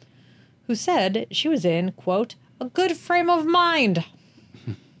 who said she was in, quote, a good frame of mind.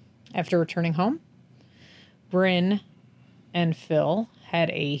 After returning home, Bryn and Phil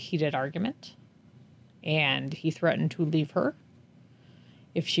had a heated argument, and he threatened to leave her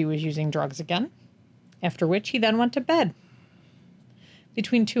if she was using drugs again, after which he then went to bed.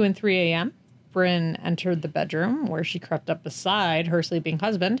 Between 2 and 3 a.m., Bryn entered the bedroom where she crept up beside her sleeping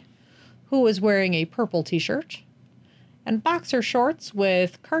husband, who was wearing a purple t-shirt and boxer shorts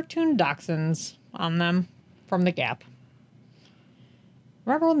with cartoon dachshunds on them from the Gap.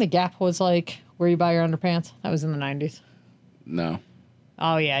 Remember when the Gap was like where you buy your underpants? That was in the 90s. No.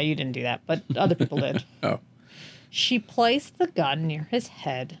 Oh, yeah, you didn't do that, but other people did. Oh. She placed the gun near his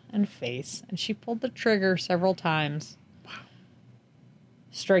head and face, and she pulled the trigger several times,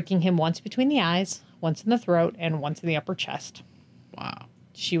 striking him once between the eyes, once in the throat, and once in the upper chest. Wow.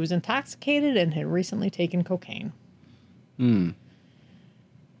 She was intoxicated and had recently taken cocaine.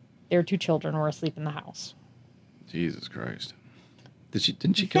 Their 2 children were asleep in the house. Jesus Christ.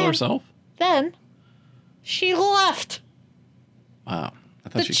 Didn't she kill herself? Then she left. Wow. I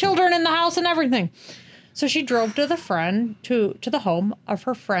thought The she children in the house and everything. So she drove to the home of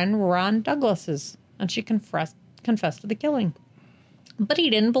her friend Ron Douglas's, and she confessed to the killing. But he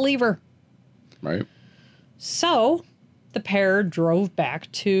didn't believe her. Right. So the pair drove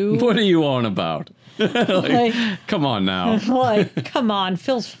back to... What are you on about? like, Come on now. like, come on,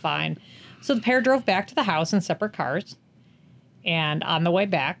 Phil's fine. So the pair drove back to the house in separate cars. And on the way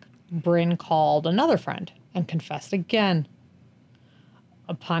back, Bryn called another friend and confessed again.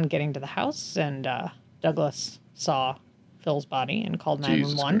 Upon getting to the house, and Douglas saw Phil's body and called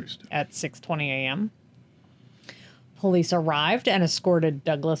 911 at 6:20 a.m. Police arrived and escorted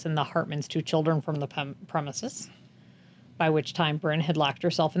Douglas and the Hartmans' 2 children from the premises, by which time Bryn had locked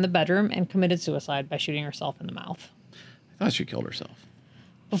herself in the bedroom and committed suicide by shooting herself in the mouth. I thought she killed herself.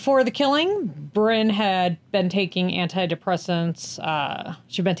 Before the killing, Bryn had been taking antidepressants.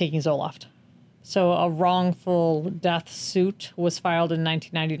 She'd been taking Zoloft. So a wrongful death suit was filed in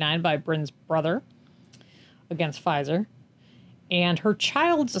 1999 by Bryn's brother against Pfizer. And her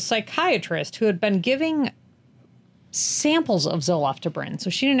child's psychiatrist, who had been giving samples of Zoloft to Bryn. So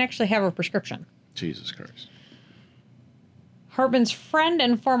she didn't actually have a prescription. Jesus Christ. Hartman's friend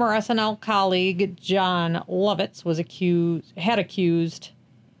and former SNL colleague, John Lovitz, had accused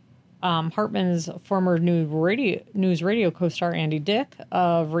Hartman's former news radio co-star Andy Dick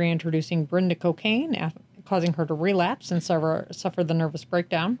of reintroducing Bryn to cocaine, causing her to relapse and suffer the nervous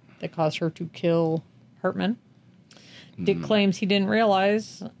breakdown that caused her to kill Hartman. Dick claims he didn't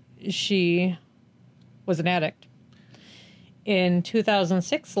realize she was an addict. In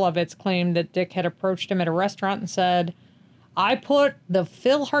 2006, Lovitz claimed that Dick had approached him at a restaurant and said, "I put the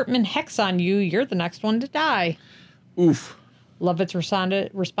Phil Hartman hex on you. You're the next one to die." Oof. Lovitz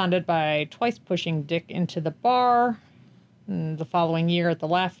responded by twice pushing Dick into the bar. And the following year at the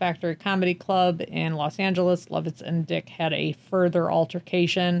Laugh Factory Comedy Club in Los Angeles, Lovitz and Dick had a further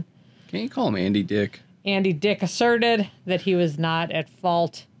altercation. Can't you call him Andy Dick? Andy Dick asserted that he was not at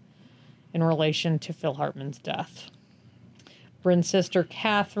fault in relation to Phil Hartman's death. Bryn's sister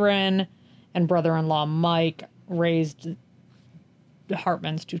Catherine and brother-in-law Mike raised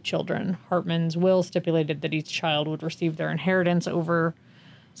Hartman's 2 children. Hartman's will stipulated that each child would receive their inheritance over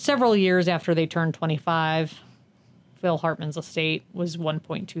several years after they turned 25. Phil Hartman's estate was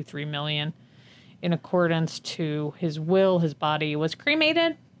 $1.23 million. In accordance to his will, his body was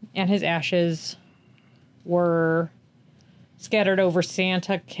cremated and his ashes were scattered over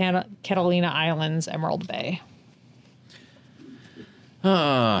Santa Catalina Island's Emerald Bay.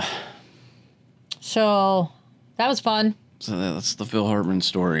 So that was fun. So that's the Phil Hartman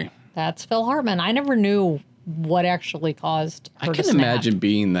story. That's Phil Hartman. I never knew what actually caused her I to can snap. imagine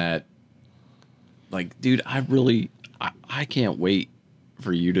being that. Like, dude, I can't wait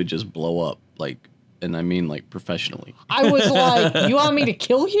for you to just blow up. Like, and I mean, like, professionally. I was like, you want me to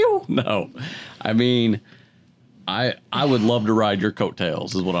kill you? No. I mean, I would love to ride your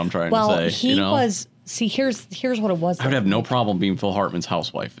coattails, is what I'm trying to say. Well, he you know? was... See, here's what it was. I would have no problem being Phil Hartman's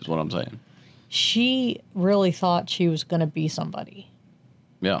housewife, is what I'm saying. She really thought she was going to be somebody.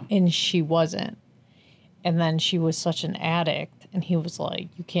 Yeah. And she wasn't. And then she was such an addict. And he was like,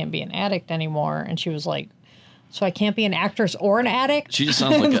 you can't be an addict anymore. And she was like, so I can't be an actress or an addict? She just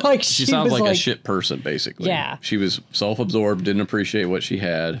sounds like, she sounds like a like shit person, basically. Yeah. She was self-absorbed, didn't appreciate what she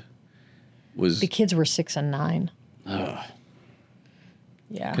had. The kids were 6 and 9. Ugh,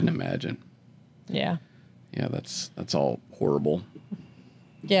 Yeah. couldn't imagine. Yeah. Yeah, that's all horrible.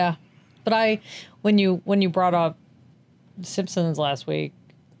 Yeah. But when you brought up Simpsons last week,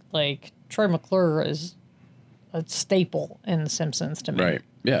 like, Troy McClure is a staple in The Simpsons to me. Right.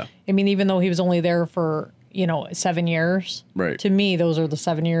 Yeah. I mean, even though he was only there for 7 years. Right. To me, those are the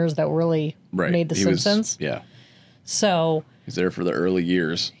 7 years that really Right. made The Simpsons. Yeah. So, He's there for the early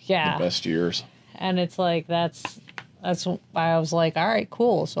years. Yeah. The best years. and it's like, that's why I was like, all right,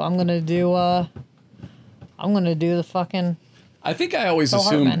 cool. So I'm going to do the fucking, I think I always Phil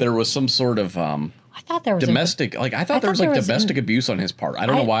assumed Hartman. there was some sort of I thought there was domestic, like I thought there was like domestic abuse on his part. I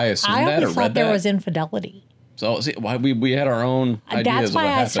don't know why I assumed I that or always thought read there that. was infidelity. So see, why we had our own ideas That's of why what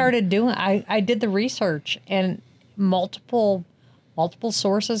I happened. started doing. I did the research, and multiple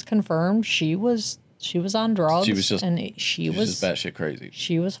sources confirmed she was on drugs. She was just and she was just batshit crazy.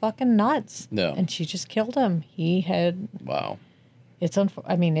 she was fucking nuts. No. And she just killed him. He had Wow.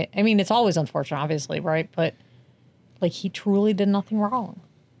 I mean it's always unfortunate, obviously, right? But like he truly did nothing wrong.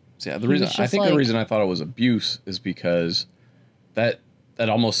 So, yeah, was I just think the like- reason I thought it was abuse is because that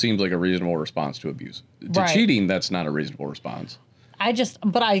almost seems like a reasonable response to abuse. To Right. cheating, that's not a reasonable response.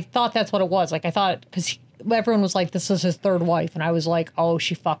 But I thought that's what it was. Like I thought, because everyone was like, this is his third wife. And I was like, oh,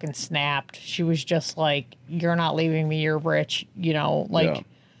 she fucking snapped. She was just like, you're not leaving me, you're rich. Yeah.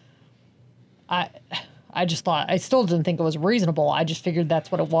 I just thought, I still didn't think it was reasonable. I just figured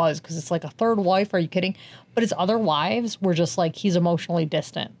that's what it was, because it's like a third wife. Are you kidding? But his other wives were just like, he's emotionally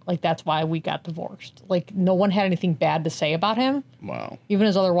distant. Like, that's why we got divorced. Like, no one had anything bad to say about him. Wow. Even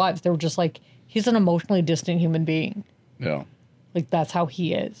his other wives, they were just like, he's an emotionally distant human being. Yeah. Like, that's how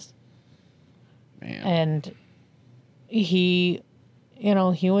he is. Man. And he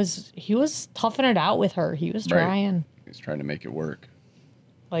was toughing it out with her. He was Right. trying. He's trying to make it work.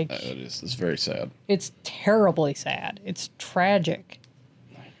 Like, It's very sad. it's terribly sad. It's tragic.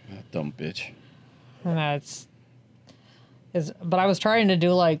 That dumb bitch. And but I was trying to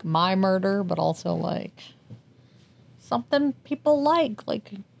do like my murder, but also like something people like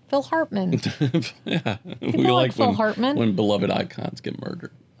Phil Hartman. Yeah. People like Phil Hartman. when beloved icons get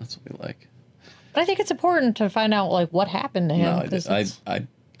murdered. That's what we like. But I think it's important to find out like what happened to him. No,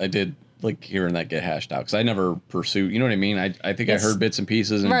 I did like hearing that get hashed out because I never pursued. You know what I mean? I think I It's- heard bits and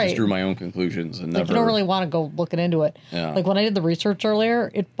pieces and right. just drew my own conclusions and Like, never. you don't really want to go looking into it. Yeah. Like when I did the research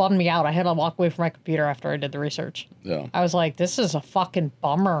earlier, it bummed me out. I had to walk away from my computer after I did the research. Yeah. I was like, this is a fucking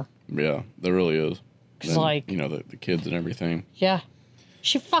bummer. Yeah. There really is. 'Cause, And, like- the kids and everything. Yeah.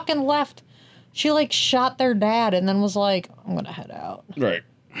 She fucking left. She like shot their dad and then was like, I'm going to head out. Right.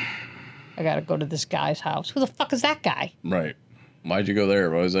 I got to go to this guy's house. Who the fuck is that guy? Right. Why'd you go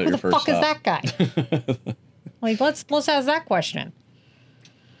there? Why was that Who your the first fuck is stop? that guy? Like, let's ask that question.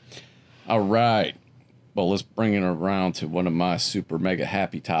 All right. Well, let's bring it around to one of my super mega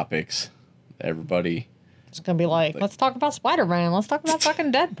happy topics. Everybody. It's going to be like, let's talk about Spider-Man. Let's talk about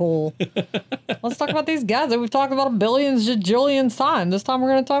fucking Deadpool. Let's talk about these guys that we've talked about a jillion times. This time we're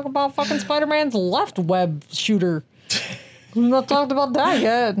going to talk about fucking Spider-Man's left web shooter. We've not talked about that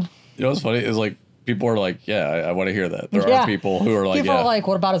yet. You know what's funny is like people are like, yeah, I want to hear that. There Yeah. are people who are like, People yeah, are like,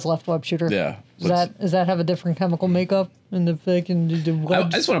 what about his left web shooter? yeah. Does that have a different chemical makeup in the fucking the I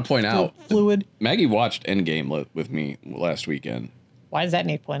web just want to point out, fluid? Maggie watched Endgame with me last weekend. Why does that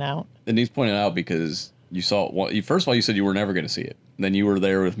need to point out? It needs pointed out because you saw it. Well, first of all, you said you were never going to see it. And then you were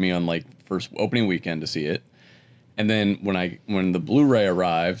there with me on like first opening weekend to see it. And then when the Blu-ray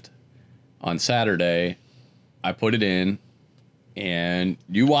arrived on Saturday, I put it in, and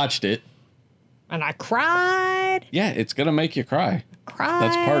you watched it. And I cried. Yeah, it's gonna make you cry. Cried.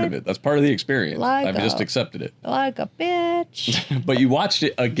 That's part of it. That's part of the experience. Like I've just a- accepted it. Like a bitch. But you watched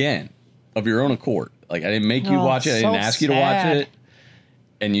it again of your own accord. Like I didn't make you Oh, watch it. I didn't so ask you to watch sad. it.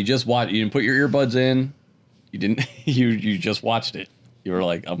 And you just watched. You didn't put your earbuds in. You didn't. You just watched it. You were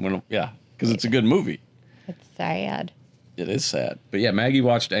like, I'm gonna, yeah, because it's a good movie. It's sad. It is sad. But yeah, Maggie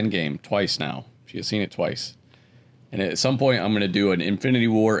watched Endgame twice now. She has seen it twice. And at some point, I'm gonna do an Infinity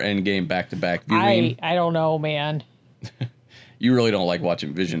War Endgame back-to-back viewing. I don't know, man. You really don't like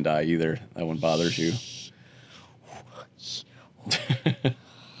watching Vision die either. That one bothers you.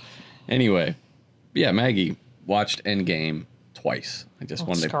 Anyway, yeah, Maggie watched Endgame twice. I just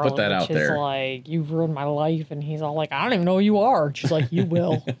wanted to put that out there. Like, you've ruined my life, and he's all like, I don't even know who you are. And she's like, you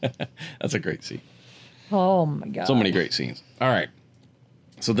will. That's a great scene. Oh my god. So many great scenes. All right.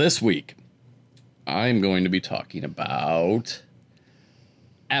 So this week, I'm going to be talking about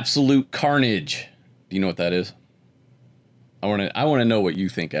Absolute Carnage. Do you know what that is? I want to know what you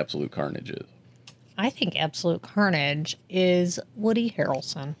think Absolute Carnage is. I think Absolute Carnage is Woody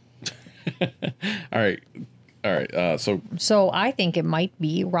Harrelson. All right. So I think it might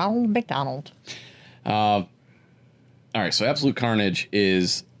be Ronald McDonald. All right. So Absolute Carnage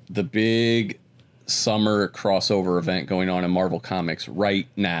is the big summer crossover event going on in Marvel Comics right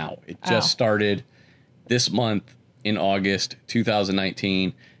now. It just started this month in August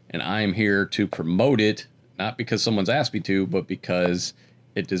 2019, and I am here to promote it not because someone's asked me to, but because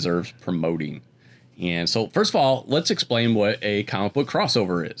it deserves promoting. And so, first of all, let's explain what a comic book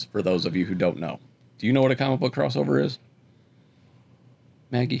crossover is for those of you who don't know. Do you know what a comic book crossover is,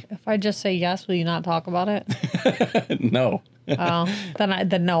 Maggie? If I just say yes, will you not talk about it? No. Oh,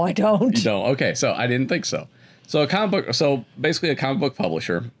 then no, I don't. You don't? Okay, so I didn't think so. So basically a comic book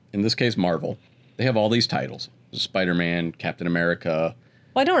publisher, in this case Marvel, they have all these titles. Spider-Man, Captain America.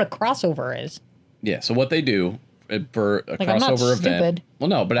 Well, I know what a crossover is. Yeah, so what they do for a I'm not crossover event. stupid. Well,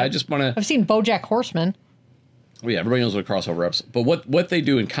 no, but I just want to. I've seen BoJack Horseman. Well, yeah, everybody knows what a crossover is. But what they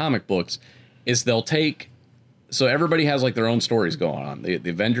do in comic books is they'll take. So everybody has like their own stories going on. The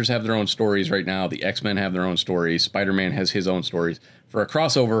Avengers have their own stories right now. The X-Men have their own stories. Spider-Man has his own stories. For a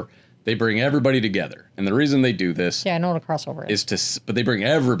crossover, they bring everybody together. And the reason they do this Yeah, I know what a crossover is. but they bring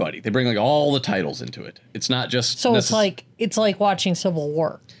everybody. They bring like all the titles into it. It's not just. So it's like watching Civil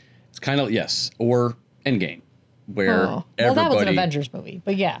War. It's kind of, yes, or Endgame, where Well, everybody. that was an Avengers movie,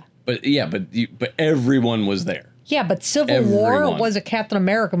 but yeah. But everyone was there. Yeah, but Civil War Everyone. was a Captain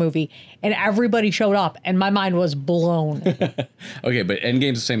America movie, and everybody showed up, and my mind was blown. Okay, but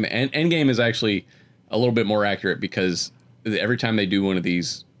Endgame's the same. Endgame is actually a little bit more accurate because every time they do one of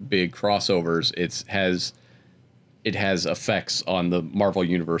these big crossovers, it has effects on the Marvel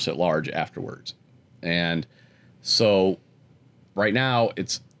universe at large afterwards. And so right now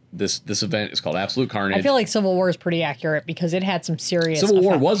it's this event is called Absolute Carnage. I feel like Civil War is pretty accurate because it had some serious. Civil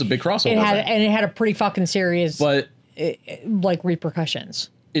War effect. was a big crossover event. And it had a pretty fucking serious, But like repercussions.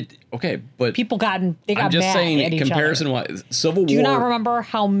 but People got I'm just just mad saying at each comparison other. wise, Civil War. Do you not remember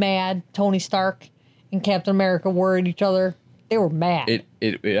how mad Tony Stark and Captain America were at each other? They were mad. It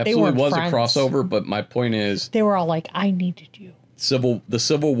absolutely weren't was friends. a crossover, but my point is They were all like, "I needed you." the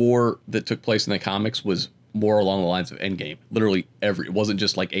Civil War that took place in the comics was more along the lines of Endgame. Literally it wasn't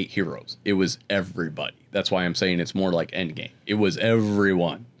just like 8 heroes. It was everybody. That's why I'm saying it's more like Endgame. It was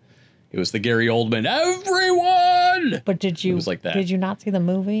everyone. It was the Gary Oldman, everyone! But did you? It was like that. Did you not see the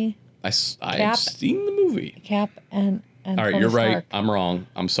movie? I've Cap- seen the movie. Cap and All right, Tony you're right. Stark, I'm wrong.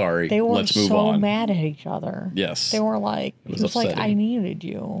 I'm sorry. They were Let's move so on. mad at each other. Yes. They were like, was he was like, upsetting. "I needed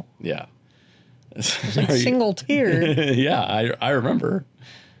you." Yeah. Like single tear. Yeah, I remember.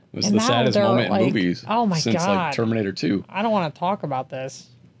 It was And the now saddest they're moment like, in movies oh my since God. like Terminator 2. I don't want to talk about this.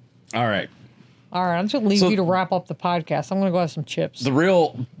 All right. All right, I'm just gonna leave So- you to wrap up the podcast. I'm gonna go have some chips. The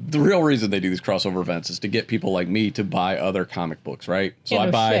real reason they do these crossover events is to get people like me to buy other comic books, right? So Yeah, I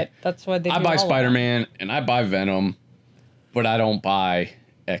no buy shit. That's why they I do buy all of them. Spider-Man and I buy Venom, but I don't buy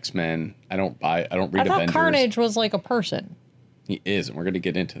X-Men. I don't read I thought Avengers. Carnage was like a person. He is, and we're going to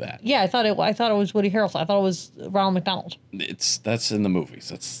get into that. Yeah, I thought it was Woody Harrelson. I thought it was Ronald McDonald. That's in the movies.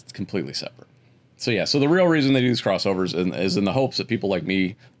 That's completely separate. So yeah, so the real reason they do these crossovers is in the hopes that people like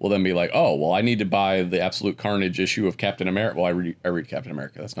me will then be like, oh, well, I need to buy the Absolute Carnage issue of Captain America. Well, I read Captain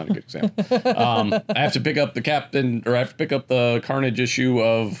America. That's not a good example. I have to pick up the Carnage issue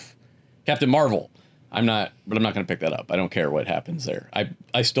of Captain Marvel. I'm not going to pick that up. I don't care what happens there.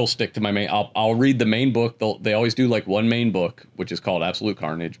 I still stick to my main. I'll read the main book. They always do like one main book, which is called Absolute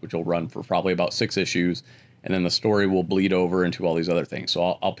Carnage, which will run for probably about 6 issues. And then the story will bleed over into all these other things.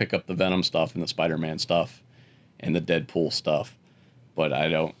 So I'll pick up the Venom stuff and the Spider-Man stuff and the Deadpool stuff. But I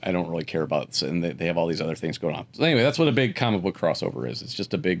don't really care about it. And they have all these other things going on. So anyway, that's what a big comic book crossover is. It's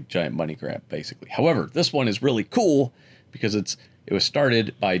just a big giant money grab, basically. However, this one is really cool because it was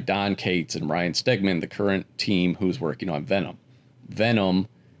started by Don Cates and Ryan Stegman, the current team who's working on Venom.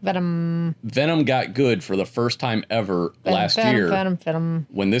 Venom got good for the first time ever last year Venom.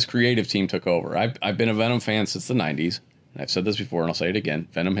 when this creative team took over. I've been a Venom fan since the 90s. And I've said this before and I'll say it again.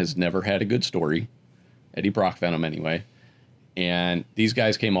 Venom has never had a good story. Eddie Brock Venom anyway. And these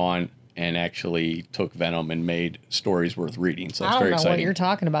guys came on and actually took Venom and made stories worth reading. So it's I don't very know exciting. what you're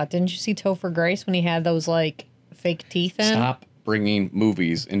talking about. Didn't you see Topher Grace when he had those like fake teeth in? Stop bringing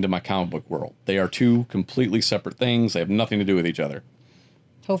movies into my comic book world. They are two completely separate things. They have nothing to do with each other.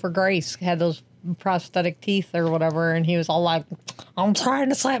 Topher Grace had those prosthetic teeth or whatever, and he was all like, "I'm trying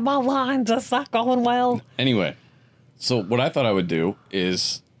to say my lines. It's not going well." Anyway, so what I thought I would do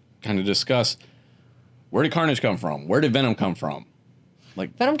is kind of discuss, where did Carnage come from? Where did Venom come from?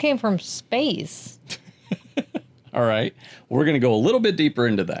 Venom came from space. All right. We're going to go a little bit deeper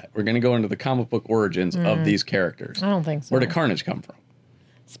into that. We're going to go into the comic book origins of these characters. I don't think so. Where did Carnage come from?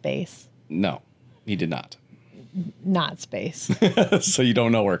 Space, No, he did not. not space. So you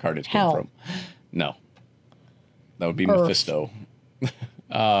don't know where Carnage Hell. came from? No. That would be Earth. Mephisto.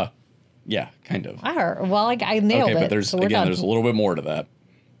 Yeah, kind of. I heard. Well, I nailed Okay, it. but there's so we're done. there's a little bit more to that.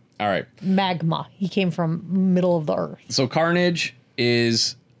 All right. Magma. He came from middle of the earth. So Carnage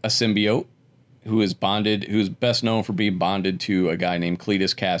is a symbiote. who is best known for being bonded to a guy named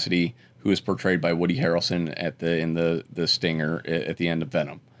Cletus Cassidy, who is portrayed by Woody Harrelson in the Stinger at the end of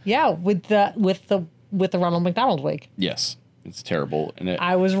Venom. Yeah, with the Ronald McDonald wig. Yes, it's terrible. And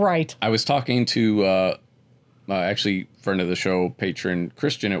I was right. I was talking to actually friend of the show, patron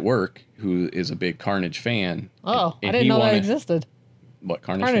Christian at work, who is a big Carnage fan. Oh, and I didn't know that existed. What,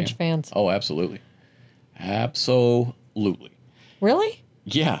 Carnage fans? Oh, absolutely. Absolutely. Really?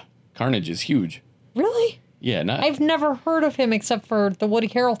 Yeah, Carnage is huge. Really? Yeah, I've never heard of him except for the Woody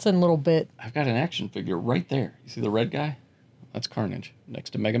Harrelson little bit. I've got an action figure right there. You see the red guy? That's Carnage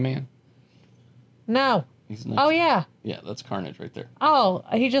next to Mega Man. No. He's next. Oh yeah. Yeah, that's Carnage right there. Oh,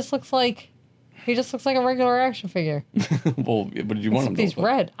 he just looks like a regular action figure. Well, what did you want him to He's look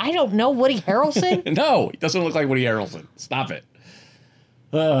like? red. I don't know Woody Harrelson. No, he doesn't look like Woody Harrelson. Stop it.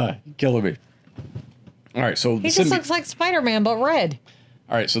 You're killing me. All right, so he just looks like Spider-Man but red.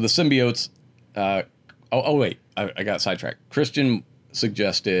 All right, so the symbiotes. Wait, I got sidetracked. Christian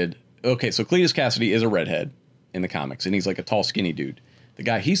suggested. Okay, so Cletus Cassidy is a redhead in the comics, and he's like a tall, skinny dude. The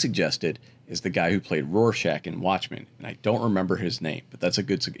guy he suggested is the guy who played Rorschach in Watchmen, and I don't remember his name, but that's a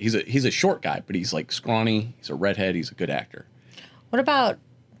good. He's a short guy, but he's like scrawny. He's a redhead. He's a good actor. What about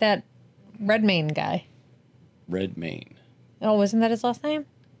that Redmayne guy? Redmayne. Oh, wasn't that his last name?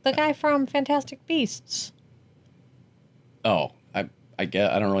 The guy from Fantastic Beasts. Oh, I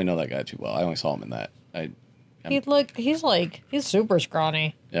get. I don't really know that guy too well. I only saw him in that. He's super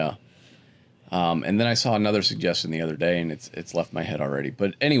scrawny. Yeah. And then I saw another suggestion the other day, and it's left my head already.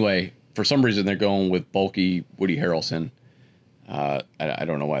 But anyway, for some reason they're going with bulky Woody Harrelson. I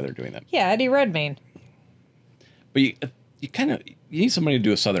don't know why they're doing that. Yeah, Eddie Redmayne. But you need somebody to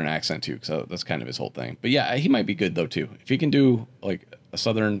do a Southern accent too, so that's kind of his whole thing. But yeah, he might be good though too. If he can do like a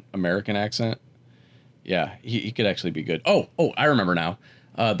Southern American accent, yeah, he could actually be good. Oh, I remember now.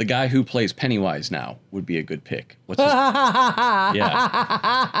 The guy who plays Pennywise now would be a good pick. What's his yeah.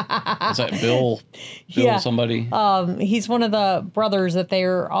 Is that Bill Yeah. somebody? He's one of the brothers that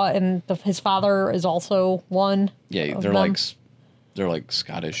they're, and his father is also one. Yeah, of they're them. they're like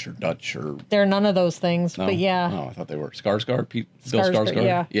Scottish or Dutch or They're none of those things, no? but yeah. Oh, I thought they were Skarsgård. Bill Skarsgård,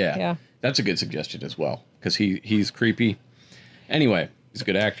 Skarsgård. yeah. That's a good suggestion as well because he's creepy. Anyway, he's a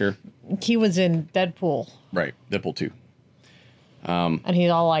good actor. He was in Deadpool. Right, Deadpool 2. And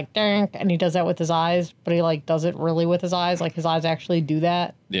he's all like, "Dink," and he does that with his eyes, but he like does it really with his eyes. Like his eyes actually do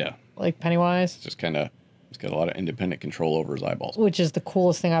that. Yeah, Like Pennywise. just kind of he's got a lot of independent control over his eyeballs. Which is the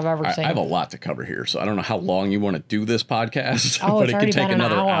coolest thing I've ever seen. I have a lot to cover here, so I don't know how long you want to do this podcast, Oh, but it's it could already take been an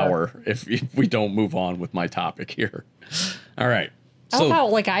another hour. hour if we don't move on with my topic here. All right. I love how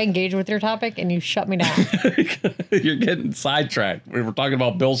like I engage with your topic and you shut me down. You're getting sidetracked. We were talking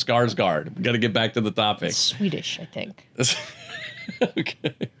about Bill Skarsgård. We got to get back to the topic. It's Swedish, I think.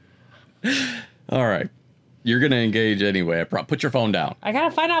 Okay. All right. You're going to engage anyway. Put your phone down. I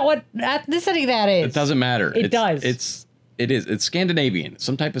gotta find out what ethnicity that is. It doesn't matter. It does. It is. It's Scandinavian.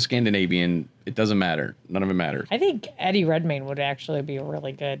 Some type of Scandinavian. It doesn't matter. None of it matters. I think Eddie Redmayne would actually be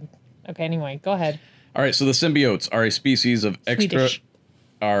really good. Okay, anyway, go ahead. All right. So the symbiotes are a species of Swedish.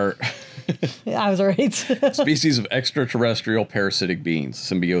 I was right. species of extraterrestrial parasitic beings.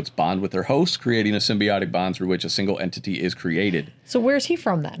 Symbiotes bond with their hosts, creating a symbiotic bond through which a single entity is created. So where's he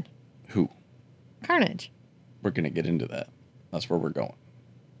from then? Who? Carnage. We're going to get into that. That's where we're going.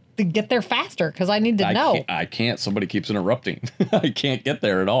 To get there faster, because I need to know. I can't. Somebody keeps interrupting. I can't get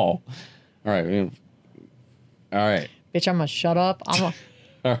there at all. All right. All right. Bitch, I'm gonna shut up. All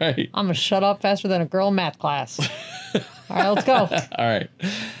right. I'm gonna shut up faster than a girl in math class. All right, let's go.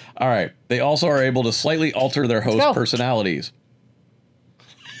 All right. They also are able to slightly alter their host go. personalities.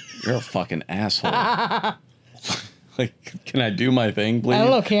 You're a fucking asshole. Like, can I do my thing, please? I don't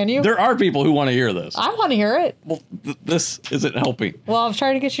know, can you? There are people who want to hear this. I want to hear it. Well, this isn't helping. Well, I was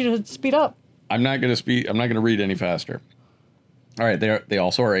trying to get you to speed up. I'm not going to speak. I'm not going to read any faster. All right. They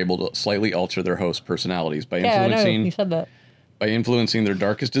also are able to slightly alter their host personalities by Yeah, I know. influencing You said that. by influencing their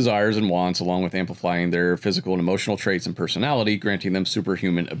darkest desires and wants, along with amplifying their physical and emotional traits and personality, granting them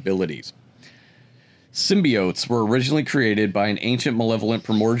superhuman abilities. Symbiotes were originally created by an ancient malevolent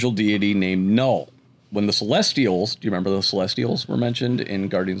primordial deity named Null. When the Celestials, do you remember the Celestials were mentioned in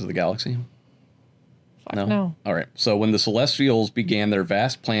Guardians of the Galaxy? Fuck no. All right. So when the Celestials began their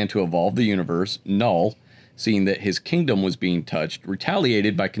vast plan to evolve the universe, Null, seeing that his kingdom was being touched,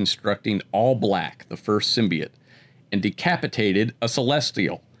 retaliated by constructing All Black, the first symbiote, and decapitated a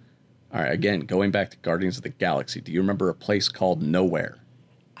Celestial. All right, again, going back to Guardians of the Galaxy, do you remember a place called Nowhere?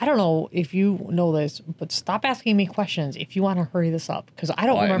 I don't know if you know this, but stop asking me questions if you want to hurry this up, because I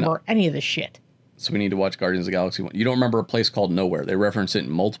don't Why remember not? any of this shit. so we need to watch Guardians of the Galaxy 1. You don't remember a place called Nowhere. They reference it in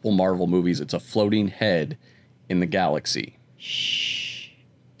multiple Marvel movies. It's a floating head in the galaxy. Shh.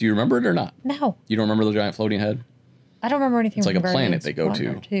 Do you remember it or not? No. You don't remember the giant floating head? I don't remember anything. It's like from a planet Guardians they go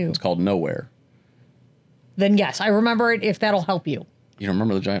 1 or to. 2. It's called Nowhere. Then yes, I remember it if that'll help you. You don't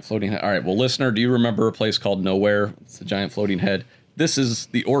remember the giant floating head? All right, well, listener, do you remember a place called Nowhere? It's the giant floating head. This is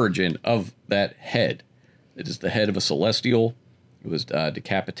the origin of that head. It is the head of a celestial. It was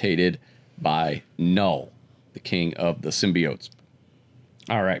decapitated by Null, the king of the symbiotes.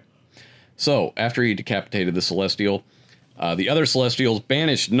 All right. So, after he decapitated the celestial, the other celestials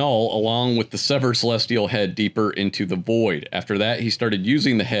banished Null along with the severed celestial head deeper into the void. After that, he started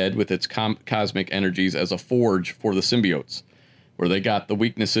using the head with its cosmic energies as a forge for the symbiotes, where they got the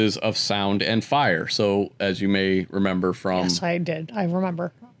weaknesses of sound and fire. So, as you may remember from... Yes, I did. I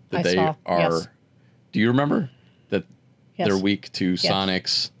remember. That I saw. are... Yes. Do you remember that Yes. they're weak to Yes.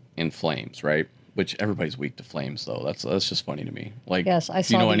 sonics and flames, right? Which everybody's weak to flames, though. That's just funny to me. Like, Yes, I do you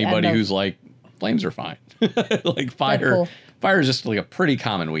saw know the anybody end of- who's like, flames are fine? Like, fire Deadpool. fire is just like a pretty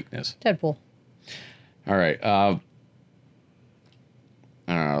common weakness. Deadpool. All right.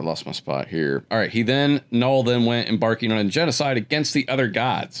 I lost my spot here. All right. Null then went embarking on a genocide against the other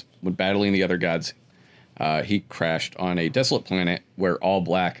gods. When battling the other gods, he crashed on a desolate planet where All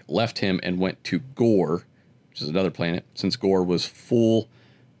Black left him and went to Gore, which is another planet, since Gore was full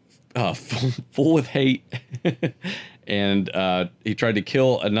with hate, and he tried to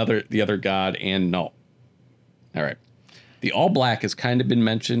kill the other god and Null. All right. The All Black has kind of been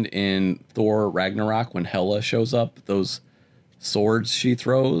mentioned in Thor Ragnarok when Hela shows up. Those swords she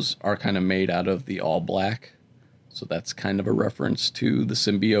throws are kind of made out of the All Black. So that's kind of a reference to the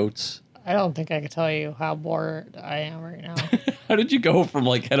symbiotes. I don't think I could tell you how bored I am right now. How did you go from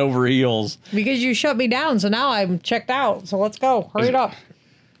like head over heels? Because you shut me down, so now I'm checked out. So let's go. Hurry it up.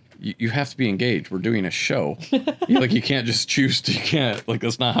 You have to be engaged. We're doing a show. You can't just choose to. You can't. Like,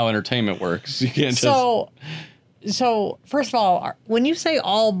 that's not how entertainment works. You can't just. So first of all, when you say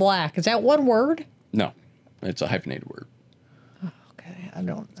all black, is that one word? No, it's a hyphenated word. Okay, I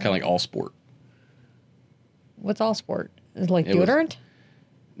don't. It's kind of like all sport. What's all sport? Is it like It was- deodorant?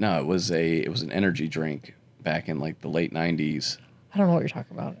 No, it was an energy drink back in like the late 90s. I don't know what you're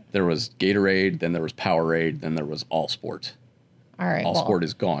talking about. There was Gatorade, then there was Powerade, then there was All Sport. All right. All well, Sport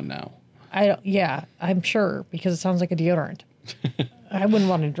is gone now. Yeah, I'm sure because it sounds like a deodorant. I wouldn't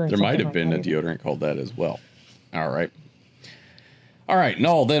want to drink. There might something have been a like that. deodorant called that as well. All right.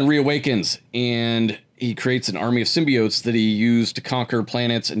 Null then reawakens, and he creates an army of symbiotes that he used to conquer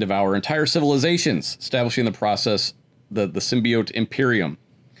planets and devour entire civilizations, establishing the process, the symbiote Imperium.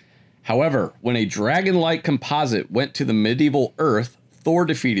 However, when a dragon-like composite went to the medieval Earth, Thor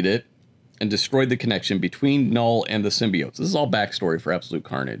defeated it and destroyed the connection between Null and the symbiotes. This is all backstory for Absolute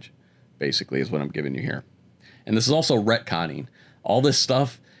Carnage, basically, is what I'm giving you here. And this is also retconning. All this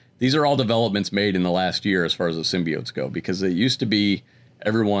stuff, these are all developments made in the last year as far as the symbiotes go, because it used to be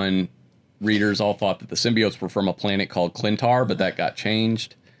readers all thought that the symbiotes were from a planet called Clintar, but that got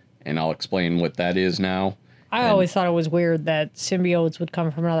changed, and I'll explain what that is now. I always thought it was weird that symbiotes would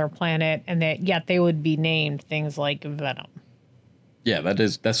come from another planet and that yet they would be named things like Venom. Yeah,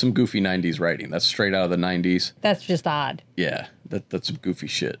 that's some goofy 90s writing. That's straight out of the 90s. That's just odd. Yeah, that's some goofy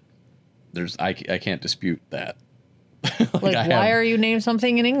shit. I can't dispute that. Like, why are you named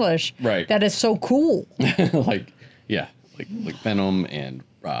something in English? Right. That is so cool. like Venom and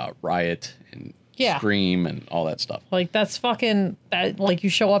Riot and Yeah. Scream and all that stuff. Like, that's fucking... Like, you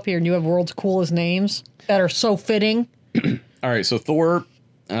show up here and you have world's coolest names that are so fitting. All right, so Thor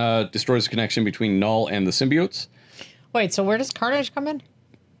destroys the connection between Null and the symbiotes. Wait, so where does Carnage come in?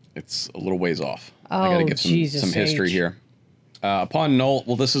 It's a little ways off. I got to Oh, give Jesus some history H. here. Upon Null,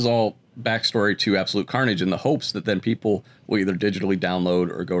 well, this is all backstory to Absolute Carnage in the hopes that then people will either digitally download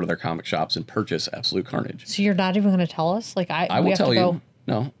or go to their comic shops and purchase Absolute Carnage. So you're not even going to tell us? Like, I we will have tell to you. go...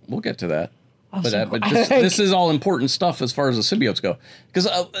 No, we'll get to that. Oh, But, so- but this is all important stuff as far as the symbiotes go. Because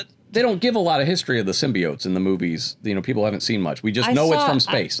they don't give a lot of history of the symbiotes in the movies. People haven't seen much. We just know it's from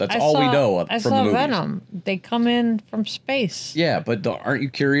space. That's all we know from the movies. Venom. They come in from space. Yeah, but aren't you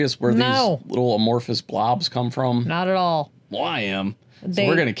curious where No. these little amorphous blobs come from? Not at all. Well, I am. So They-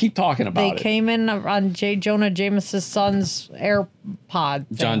 we're going to keep talking about They it. came in on J. Jonah Jameson's son's AirPod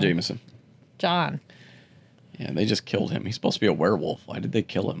thing. John Jameson. John. Yeah, they just killed him. He's supposed to be a werewolf. Why did they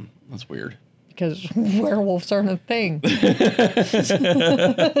kill him? That's weird. Because werewolves aren't a thing. But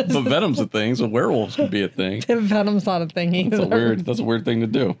Venom's a thing, so werewolves could be a thing. Venom's not a thing either. That's a weird thing to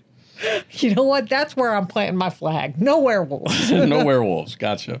do. You know what? That's where I'm planting my flag. No werewolves. No werewolves.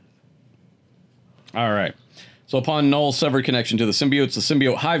 Gotcha. All right. So upon Null's severed connection to the symbiotes, the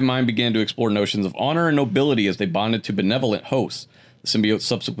symbiote hive mind began to explore notions of honor and nobility as they bonded to benevolent hosts. The symbiotes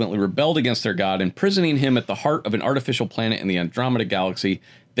subsequently rebelled against their god, imprisoning him at the heart of an artificial planet in the Andromeda Galaxy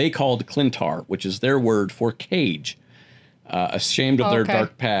they called Clintar, which is their word for cage. Ashamed of their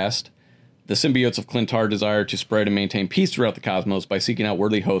dark past, the symbiotes of Clintar desire to spread and maintain peace throughout the cosmos by seeking out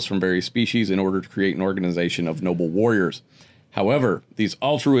worthy hosts from various species in order to create an organization of noble warriors. However, these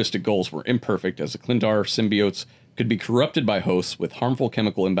altruistic goals were imperfect, as the Clintar symbiotes could be corrupted by hosts with harmful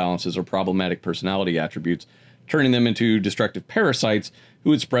chemical imbalances or problematic personality attributes, turning them into destructive parasites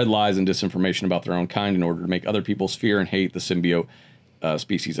who would spread lies and disinformation about their own kind in order to make other people's fear and hate the symbiote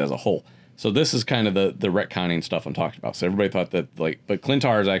species as a whole. So this is kind of the retconning stuff I'm talking about. So everybody thought that, but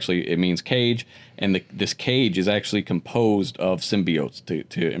Clintar is actually, it means cage, and this cage is actually composed of symbiotes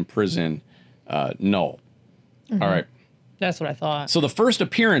to imprison Null. Mm-hmm. All right. That's what I thought. So the first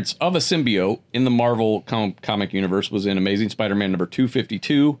appearance of a symbiote in the Marvel comic universe was in Amazing Spider-Man number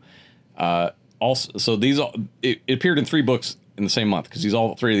 252. Also, so it appeared in 3 books in the same month, because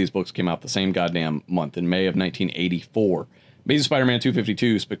all 3 of these books came out the same goddamn month in May of 1984. Amazing Spider-Man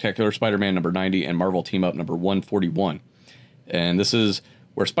 252, Spectacular Spider-Man number 90, and Marvel Team Up number 141. And this is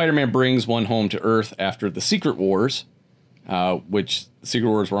where Spider-Man brings one home to Earth after the Secret Wars, which the Secret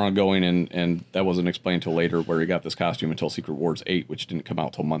Wars were ongoing, and that wasn't explained until later, where he got this costume until Secret Wars 8, which didn't come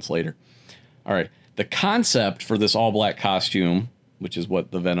out till months later. All right. The concept for this all-black costume, which is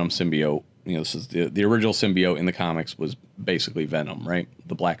what the Venom symbiote, this is the original symbiote in the comics, was basically Venom, right?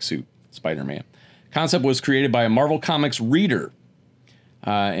 The black suit, Spider-Man. Concept was created by a Marvel Comics reader,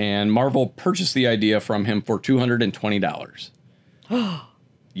 and Marvel purchased the idea from him for $220.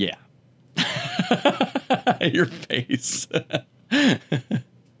 Yeah. Your face.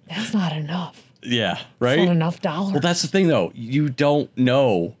 That's not enough. Yeah, right? That's not enough dollars. Well, that's the thing, though. You don't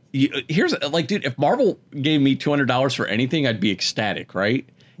know. Here's, dude, if Marvel gave me $200 for anything, I'd be ecstatic, right?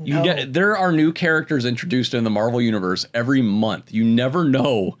 There are new characters introduced in the Marvel Universe every month. You never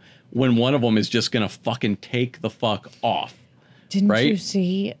know when one of them is just going to fucking take the fuck off. Didn't you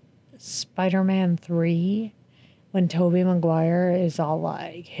see Spider-Man 3 when Tobey Maguire is all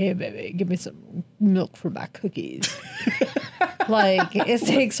like, hey, baby, give me some milk for my cookies? It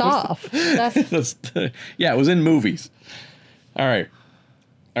takes off. Yeah, it was in movies. All right.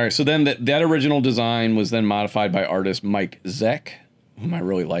 So then that original design was then modified by artist Mike Zeck, whom I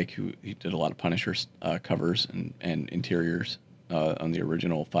really like, he did a lot of Punisher covers and interiors on the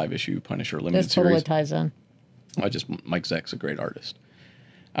original 5-issue Punisher limited series. This totally ties in. Mike Zeck's a great artist.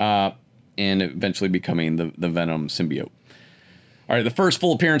 And eventually becoming the Venom symbiote. All right, the first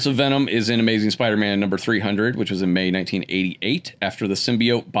full appearance of Venom is in Amazing Spider-Man number 300, which was in May 1988, after the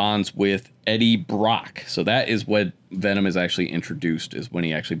symbiote bonds with Eddie Brock. So that is what Venom is actually introduced, is when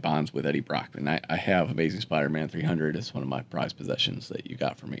he actually bonds with Eddie Brock. And I have Amazing Spider-Man 300. It's one of my prized possessions that you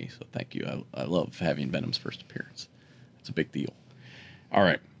got for me, so thank you. I love having Venom's first appearance. It's a big deal. All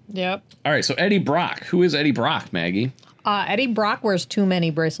right. Yep. All right, so Eddie Brock. Who is Eddie Brock, Maggie? Eddie Brock wears too many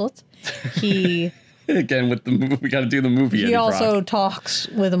bracelets. He... Again, we got to do the movie. He Eddie also Brock talks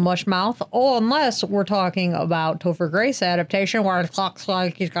with a mush mouth. Oh, unless we're talking about Topher Grace adaptation, where it talks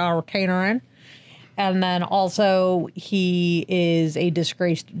like he's got a retainer in. And then also he is a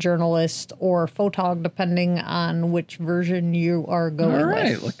disgraced journalist or photog, depending on which version you are going with. All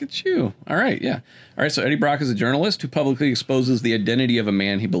right, look at you. All right, yeah. All right, so Eddie Brock is a journalist who publicly exposes the identity of a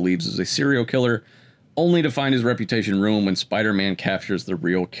man he believes is a serial killer, only to find his reputation ruined when Spider-Man captures the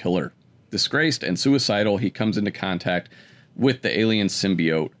real killer. Disgraced and suicidal, he comes into contact with the alien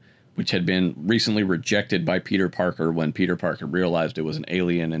symbiote, which had been recently rejected by Peter Parker when Peter Parker realized it was an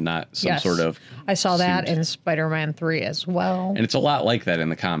alien and not some sort of I saw that suit. in Spider-Man 3 as well. And it's a lot like that in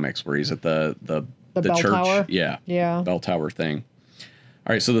the comics, where he's at the bell church. Tower? Yeah. Bell tower thing.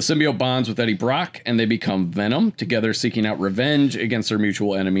 All right, so the symbiote bonds with Eddie Brock, and they become Venom, together seeking out revenge against their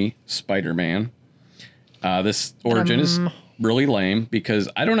mutual enemy, Spider-Man. This origin is really lame, because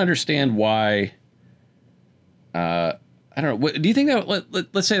I don't understand why. I don't know. Do you think that?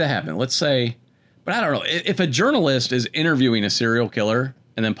 Let's say that happened. Let's say, but I don't know. If a journalist is interviewing a serial killer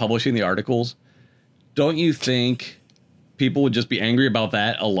and then publishing the articles, don't you think people would just be angry about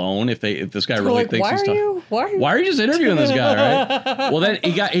that alone? If this guy really thinks he's tough. Why are you just interviewing this guy? Right. Well, then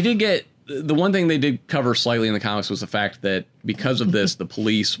he did get. The one thing they did cover slightly in the comics was the fact that because of this, the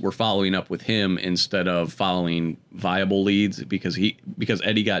police were following up with him instead of following viable leads, because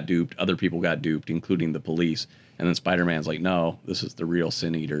Eddie got duped, other people got duped, including the police. And then Spider-Man's like, no, this is the real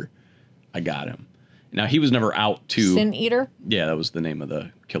Sin Eater. I got him. Now, he was never out to... Sin Eater? Yeah, that was the name of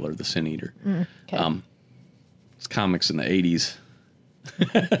the killer, the Sin Eater. Okay. It's comics in the 80s.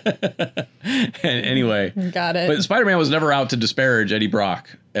 And anyway, Got it. But Spider-Man was never out to disparage Eddie Brock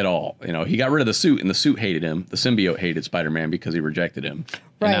at all. You know, he got rid of the suit, and the suit hated him. The symbiote hated Spider-Man because he rejected him.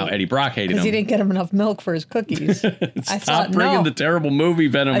 Right. And now Eddie Brock hated him. Because he didn't get him enough milk for his cookies. Stop bringing the terrible movie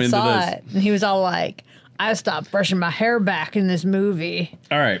Venom into this. It. And he was all like, I stopped brushing my hair back in this movie.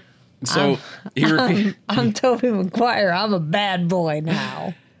 All right. So I'm Tobey Maguire. I'm a bad boy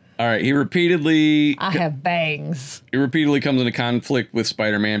now. All right. He repeatedly have bangs. He repeatedly comes into conflict with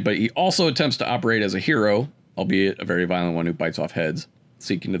Spider-Man, but he also attempts to operate as a hero, albeit a very violent one who bites off heads,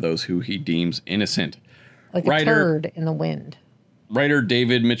 seeking to those who he deems innocent. Like a turd in the wind. Writer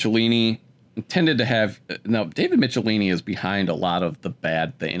David Michelinie intended to have... Now, David Michelinie is behind a lot of the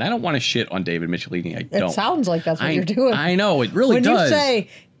bad thing. And I don't want to shit on David Michelinie. I don't. It sounds like that's what you're doing. I know. It really does. When you say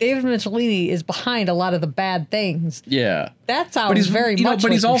David Michelinie is behind a lot of the bad things. Yeah. That sounds very much But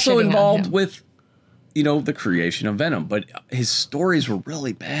like he's also involved with, the creation of Venom. But his stories were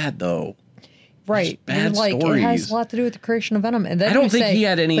really bad, though. Right. Bad stories. It has a lot to do with the creation of Venom. And then I don't think he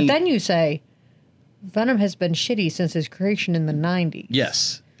had any... But then you say, Venom has been shitty since his creation in the 90s.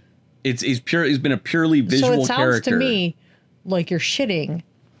 Yes. He's been a purely visual character. So it sounds to me like you're shitting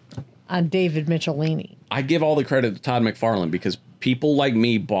on David Michelinie. I give all the credit to Todd McFarlane because people like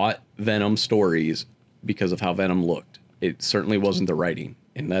me bought Venom stories because of how Venom looked. It certainly wasn't the writing.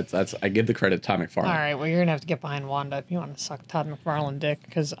 And that's I give the credit to Todd McFarlane. All right, well, you're going to have to get behind Wanda if you want to suck Todd McFarlane dick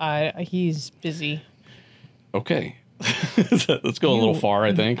because he's busy. Okay. Let's go a little far,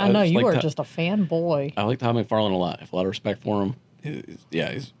 I think. I know, you are just a fanboy. I like Todd McFarlane a lot. I have a lot of respect for him.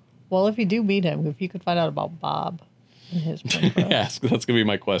 He's... Well, if you do meet him, if you could find out about Bob and his yes, that's going to be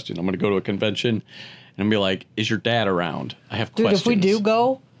my question. I'm going to go to a convention and be like, is your dad around? I have questions. Dude, if we do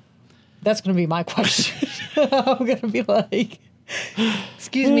go, that's going to be my question. I'm going to be like,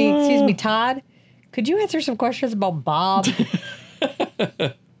 excuse me, Todd, could you answer some questions about Bob?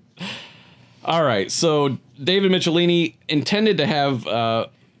 All right, so David Michelinie intended to have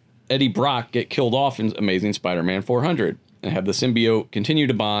Eddie Brock get killed off in Amazing Spider-Man 400 and have the symbiote continue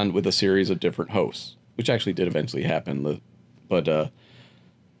to bond with a series of different hosts, which actually did eventually happen. But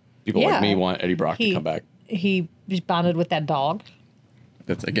people like me want Eddie Brock to come back. He bonded with that dog.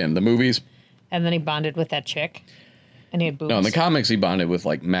 That's, again, the movies. And then he bonded with that chick. And he had boobs. No, in the comics, he bonded with,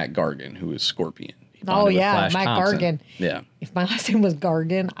 like, Matt Gargan, who is Scorpion. Oh, yeah, Matt Gargan. Yeah. If my last name was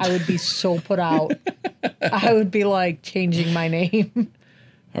Gargan, I would be so put out. I would be, like, changing my name.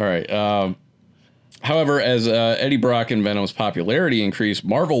 All right. However, as Eddie Brock and Venom's popularity increased,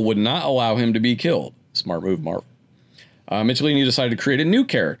 Marvel would not allow him to be killed. Smart move, Marvel. Michelinie decided to create a new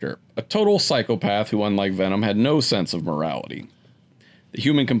character, a total psychopath who, unlike Venom, had no sense of morality. The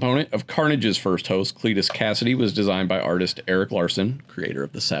human component of Carnage's first host, Cletus Cassidy, was designed by artist Eric Larson, creator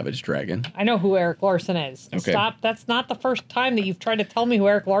of the Savage Dragon. I know who Eric Larson is. Okay. Stop. That's not the first time that you've tried to tell me who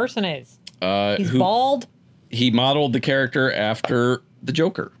Eric Larson is. He's bald. He modeled the character after the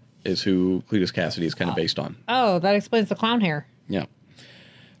Joker, is who Cletus Cassidy is kind of based on. Oh, that explains the clown hair. Yeah.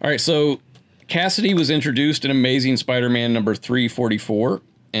 All right, so Cassidy was introduced in Amazing Spider-Man number 344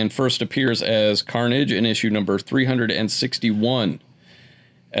 and first appears as Carnage in issue number 361.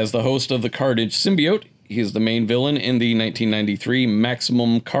 As the host of the Carnage symbiote, he is the main villain in the 1993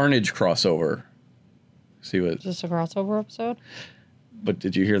 Maximum Carnage crossover. See what? Is this a crossover episode? But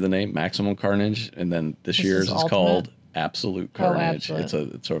did you hear the name Maximum Carnage? And then this year's is called Absolute Carnage.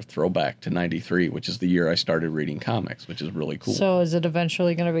 Absolute. It's a throwback to 93, which is the year I started reading comics, which is really cool. So is it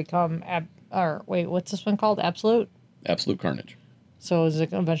eventually going to become what's this one called? Absolute? Absolute Carnage. So is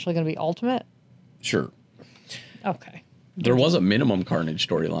it eventually going to be Ultimate? Sure. Okay. There was a Minimum Carnage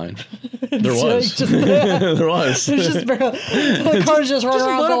storyline. There was. There was. There's just Carnage just running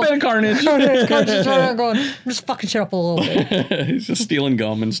around. A little bit of Carnage. Carnage just running around going, I'm just fucking shit up a little bit. He's just stealing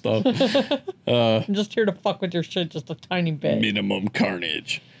gum and stuff. I'm just here to fuck with your shit just a tiny bit. Minimum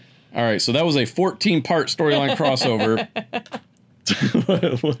Carnage. All right, so that was a 14-part storyline crossover.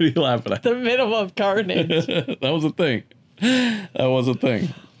 What are you laughing at? The Minimum Carnage. That was a thing. That was a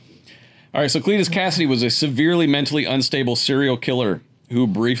thing. All right, so Cletus Cassidy was a severely mentally unstable serial killer who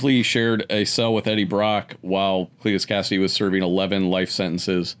briefly shared a cell with Eddie Brock while Cletus Cassidy was serving 11 life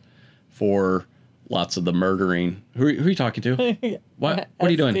sentences for lots of the murdering. Who are you talking to? What are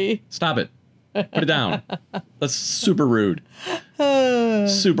you doing? Stop it. Put it down. That's super rude.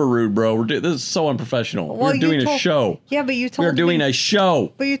 Super rude, bro. This is so unprofessional. We're doing a show. Yeah, but you told me. We're doing a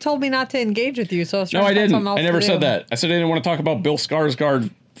show. But you told me not to engage with you, so I was trying No, to I find didn't. something else I never to said do. that. I said I didn't want to talk about Bill Skarsgård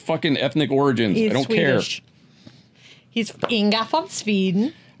fucking ethnic origins. He's I don't Swedish. care. He's Inga from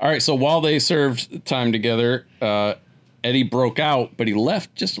Sweden. All right, so while they served time together, Eddie broke out, but he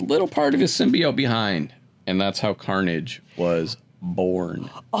left just a little part of his symbiote behind. And that's how Carnage was born.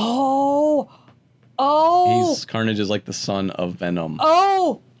 Oh, Carnage is like the son of Venom.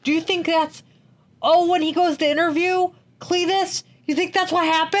 oh. Do you think that's? Oh, when he goes to interview Cletus, you think that's what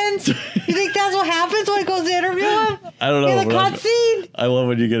happens? You think that's what happens when he goes to interview him? I don't know. In the cutscene? I love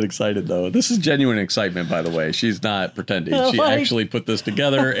when you get excited, though. This is genuine excitement, by the way. She's not pretending. She actually put this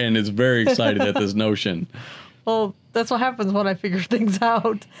together and is very excited at this notion. Well, that's what happens when I figure things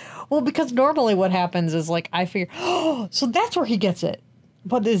out. Well, because normally what happens is like I figure, oh, so that's where he gets it.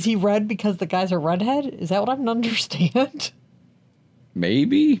 But is he red because the guy's a redhead? Is that what I don't understand?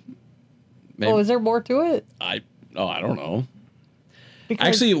 Maybe. Oh, is there more to it? I don't know. Because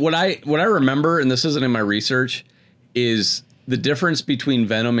Actually, what I remember, and this isn't in my research, is the difference between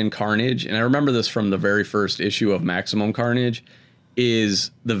Venom and Carnage. And I remember this from the very first issue of Maximum Carnage.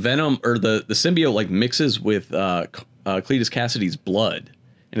 Is the Venom or the symbiote like mixes with Cletus Cassidy's blood,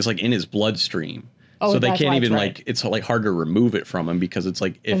 and it's like in his bloodstream. Oh, so they can't even right. like it's like hard to remove it from him because it's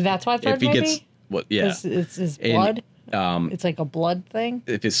like if that's why it's red, if he maybe? gets what yeah It's his blood. It's like a blood thing.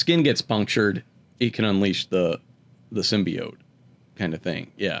 If his skin gets punctured, it can unleash the symbiote kind of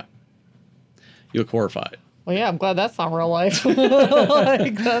thing. Yeah, you look horrified. Well, yeah, I'm glad that's not real life.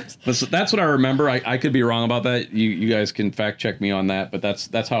 Like, That's what I remember. I could be wrong about that. You guys can fact check me on that. But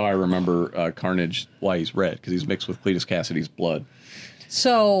that's how I remember Carnage. Why he's red, because he's mixed with Cletus Cassidy's blood.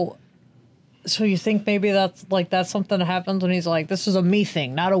 So you think maybe that's something that happens when he's like, this is a me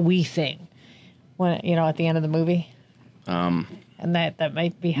thing, not a we thing. When at the end of the movie. And that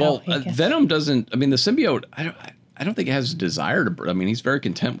might be how. Venom doesn't. I mean, the symbiote. I don't think it has a desire to. I mean, he's very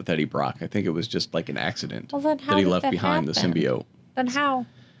content with Eddie Brock. I think it was just like an accident that he left behind the symbiote. Then how?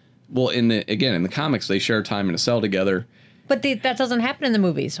 Well, in the comics, they share time in a cell together. But that doesn't happen in the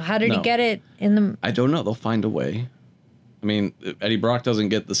movie. So how did he get it in the? I don't know. They'll find a way. I mean, Eddie Brock doesn't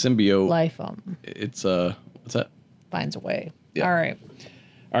get the symbiote. Life. It's what's that? Finds a way. Yeah.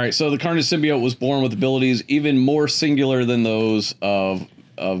 All right. So the Carnage symbiote was born with abilities even more singular than those of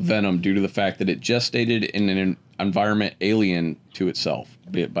Venom, due to the fact that it gestated in an environment alien to itself,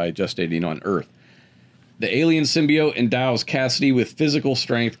 by gestating on Earth. The alien symbiote endows Cassidy with physical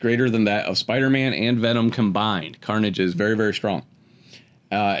strength greater than that of Spider-Man and Venom combined. Carnage is very, very strong,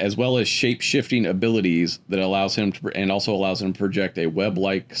 as well as shape-shifting abilities that allows him to project a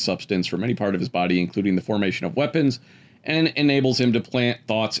web-like substance from any part of his body, including the formation of weapons, and enables him to plant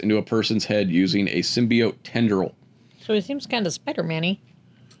thoughts into a person's head using a symbiote tendril. So he seems kind of Spider-Man-y.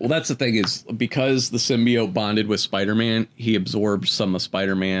 Well, that's the thing, is because the symbiote bonded with Spider-Man, he absorbed some of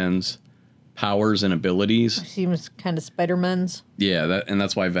Spider-Man's powers and abilities. Seems kind of Spider-Man's. Yeah,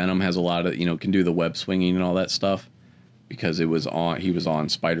 that's why Venom has a lot of, can do the web swinging and all that stuff, because he was on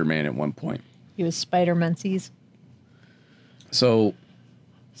Spider-Man at one point. He was Spider-Man-sies. So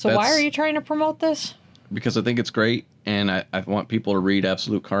why are you trying to promote this? Because I think it's great, and I want people to read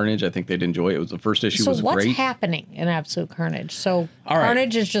Absolute Carnage. I think they'd enjoy it. It was the first issue. Was great. So what's happening in Absolute Carnage? So all right.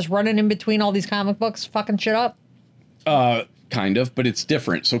 Carnage is just running in between all these comic books, fucking shit up? Kind of, but it's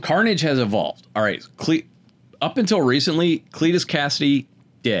different. So Carnage has evolved. All right, up until recently, Cletus Cassidy,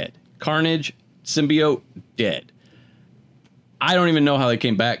 dead. Carnage, symbiote, dead. I don't even know how they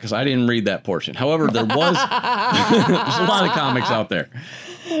came back because I didn't read that portion. However, there was there's a lot of comics out there.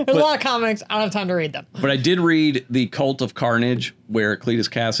 There's a lot of comics. I don't have time to read them. But I did read the Cult of Carnage, where Cletus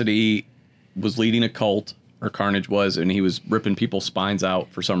Cassidy was leading a cult, or Carnage was, and he was ripping people's spines out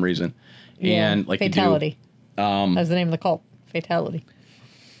for some reason. Yeah, and like Fatality. That's the name of the cult. Fatality.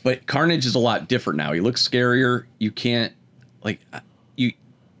 But Carnage is a lot different now. He looks scarier. You can't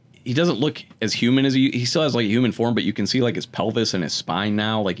he doesn't look as human as he still has like a human form, but you can see like his pelvis and his spine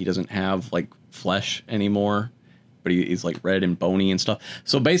now. Like he doesn't have like flesh anymore, but he's like red and bony and stuff.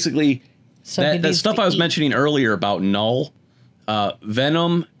 So basically, that stuff I was mentioning earlier about Null,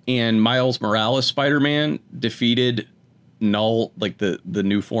 Venom and Miles Morales Spider-Man defeated Null, like the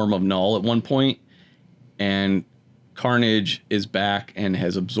new form of Null at one point, and Carnage is back and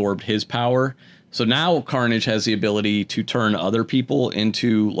has absorbed his power. So now Carnage has the ability to turn other people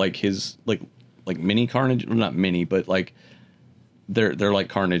into like his like mini Carnage, well, not mini, but like they're like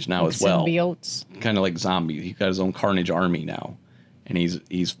Carnage now as well. Symbiotes. Kind of like zombie. He's got his own Carnage army now, and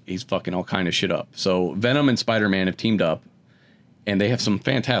he's fucking all kind of shit up. So Venom and Spider-Man have teamed up, and they have some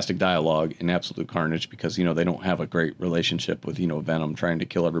fantastic dialogue in Absolute Carnage because they don't have a great relationship with Venom trying to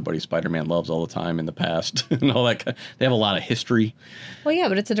kill everybody Spider-Man loves all the time in the past and all that. They have a lot of history. Well, yeah,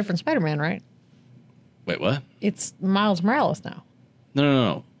 but it's a different Spider-Man, right? Wait, what? It's Miles Morales now.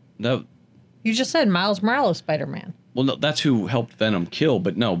 No. You just said Miles Morales Spider-Man. Well, no, that's who helped Venom kill.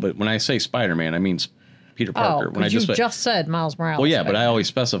 But when I say Spider-Man, I mean Peter Parker. Oh, because you just said Miles Morales. Well, yeah, Spider-Man. but I always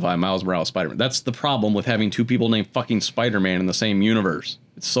specify Miles Morales Spider-Man. That's the problem with having two people named fucking Spider-Man in the same universe.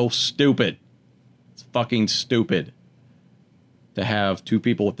 It's so stupid. It's fucking stupid to have two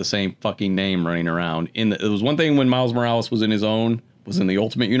people with the same fucking name running around. It was one thing when Miles Morales was in the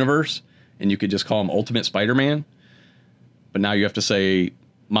Ultimate Universe, and you could just call him Ultimate Spider-Man. But now you have to say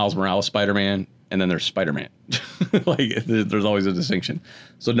Miles Morales Spider-Man, and then there's Spider-Man. Like, there's always a distinction.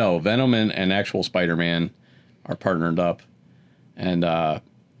 So no, Venom and actual Spider-Man are partnered up. And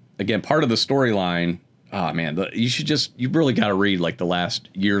again, part of the storyline, oh man, you really got to read like the last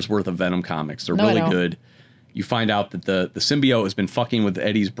year's worth of Venom comics. They're really good. You find out that the symbiote has been fucking with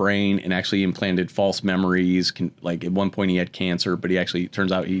Eddie's brain and actually implanted false memories. Like at one point he had cancer, but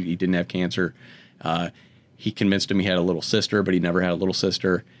turns out he didn't have cancer. He convinced him he had a little sister, but he never had a little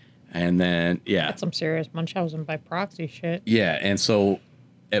sister. And then, yeah. That's some serious Munchausen by proxy shit. Yeah, and so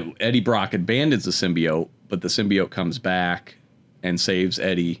Eddie Brock abandons the symbiote, but the symbiote comes back and saves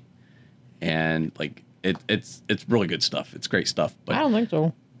Eddie. And, like, it's really good stuff. It's great stuff. But I don't think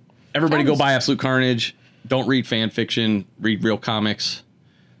so. Everybody go buy Absolute Carnage. Don't read fan fiction. Read real comics.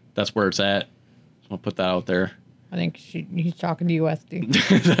 That's where it's at. I'll put that out there. I think he's talking to you,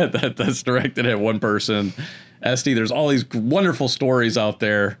 SD. That's directed at one person. SD, there's all these wonderful stories out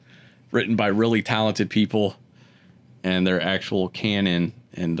there written by really talented people, and they're actual canon,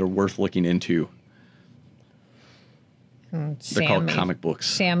 and they're worth looking into. They're called comic books.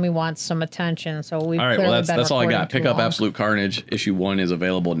 Sammy wants some attention, so we. All right, well that's all I got. Pick up Absolute Carnage. Issue 1 is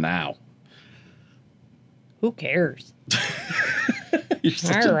available now. Who cares? You're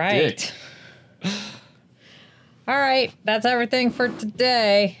such a dick. All right, that's everything for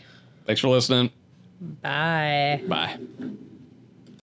today. Thanks for listening. Bye. Bye.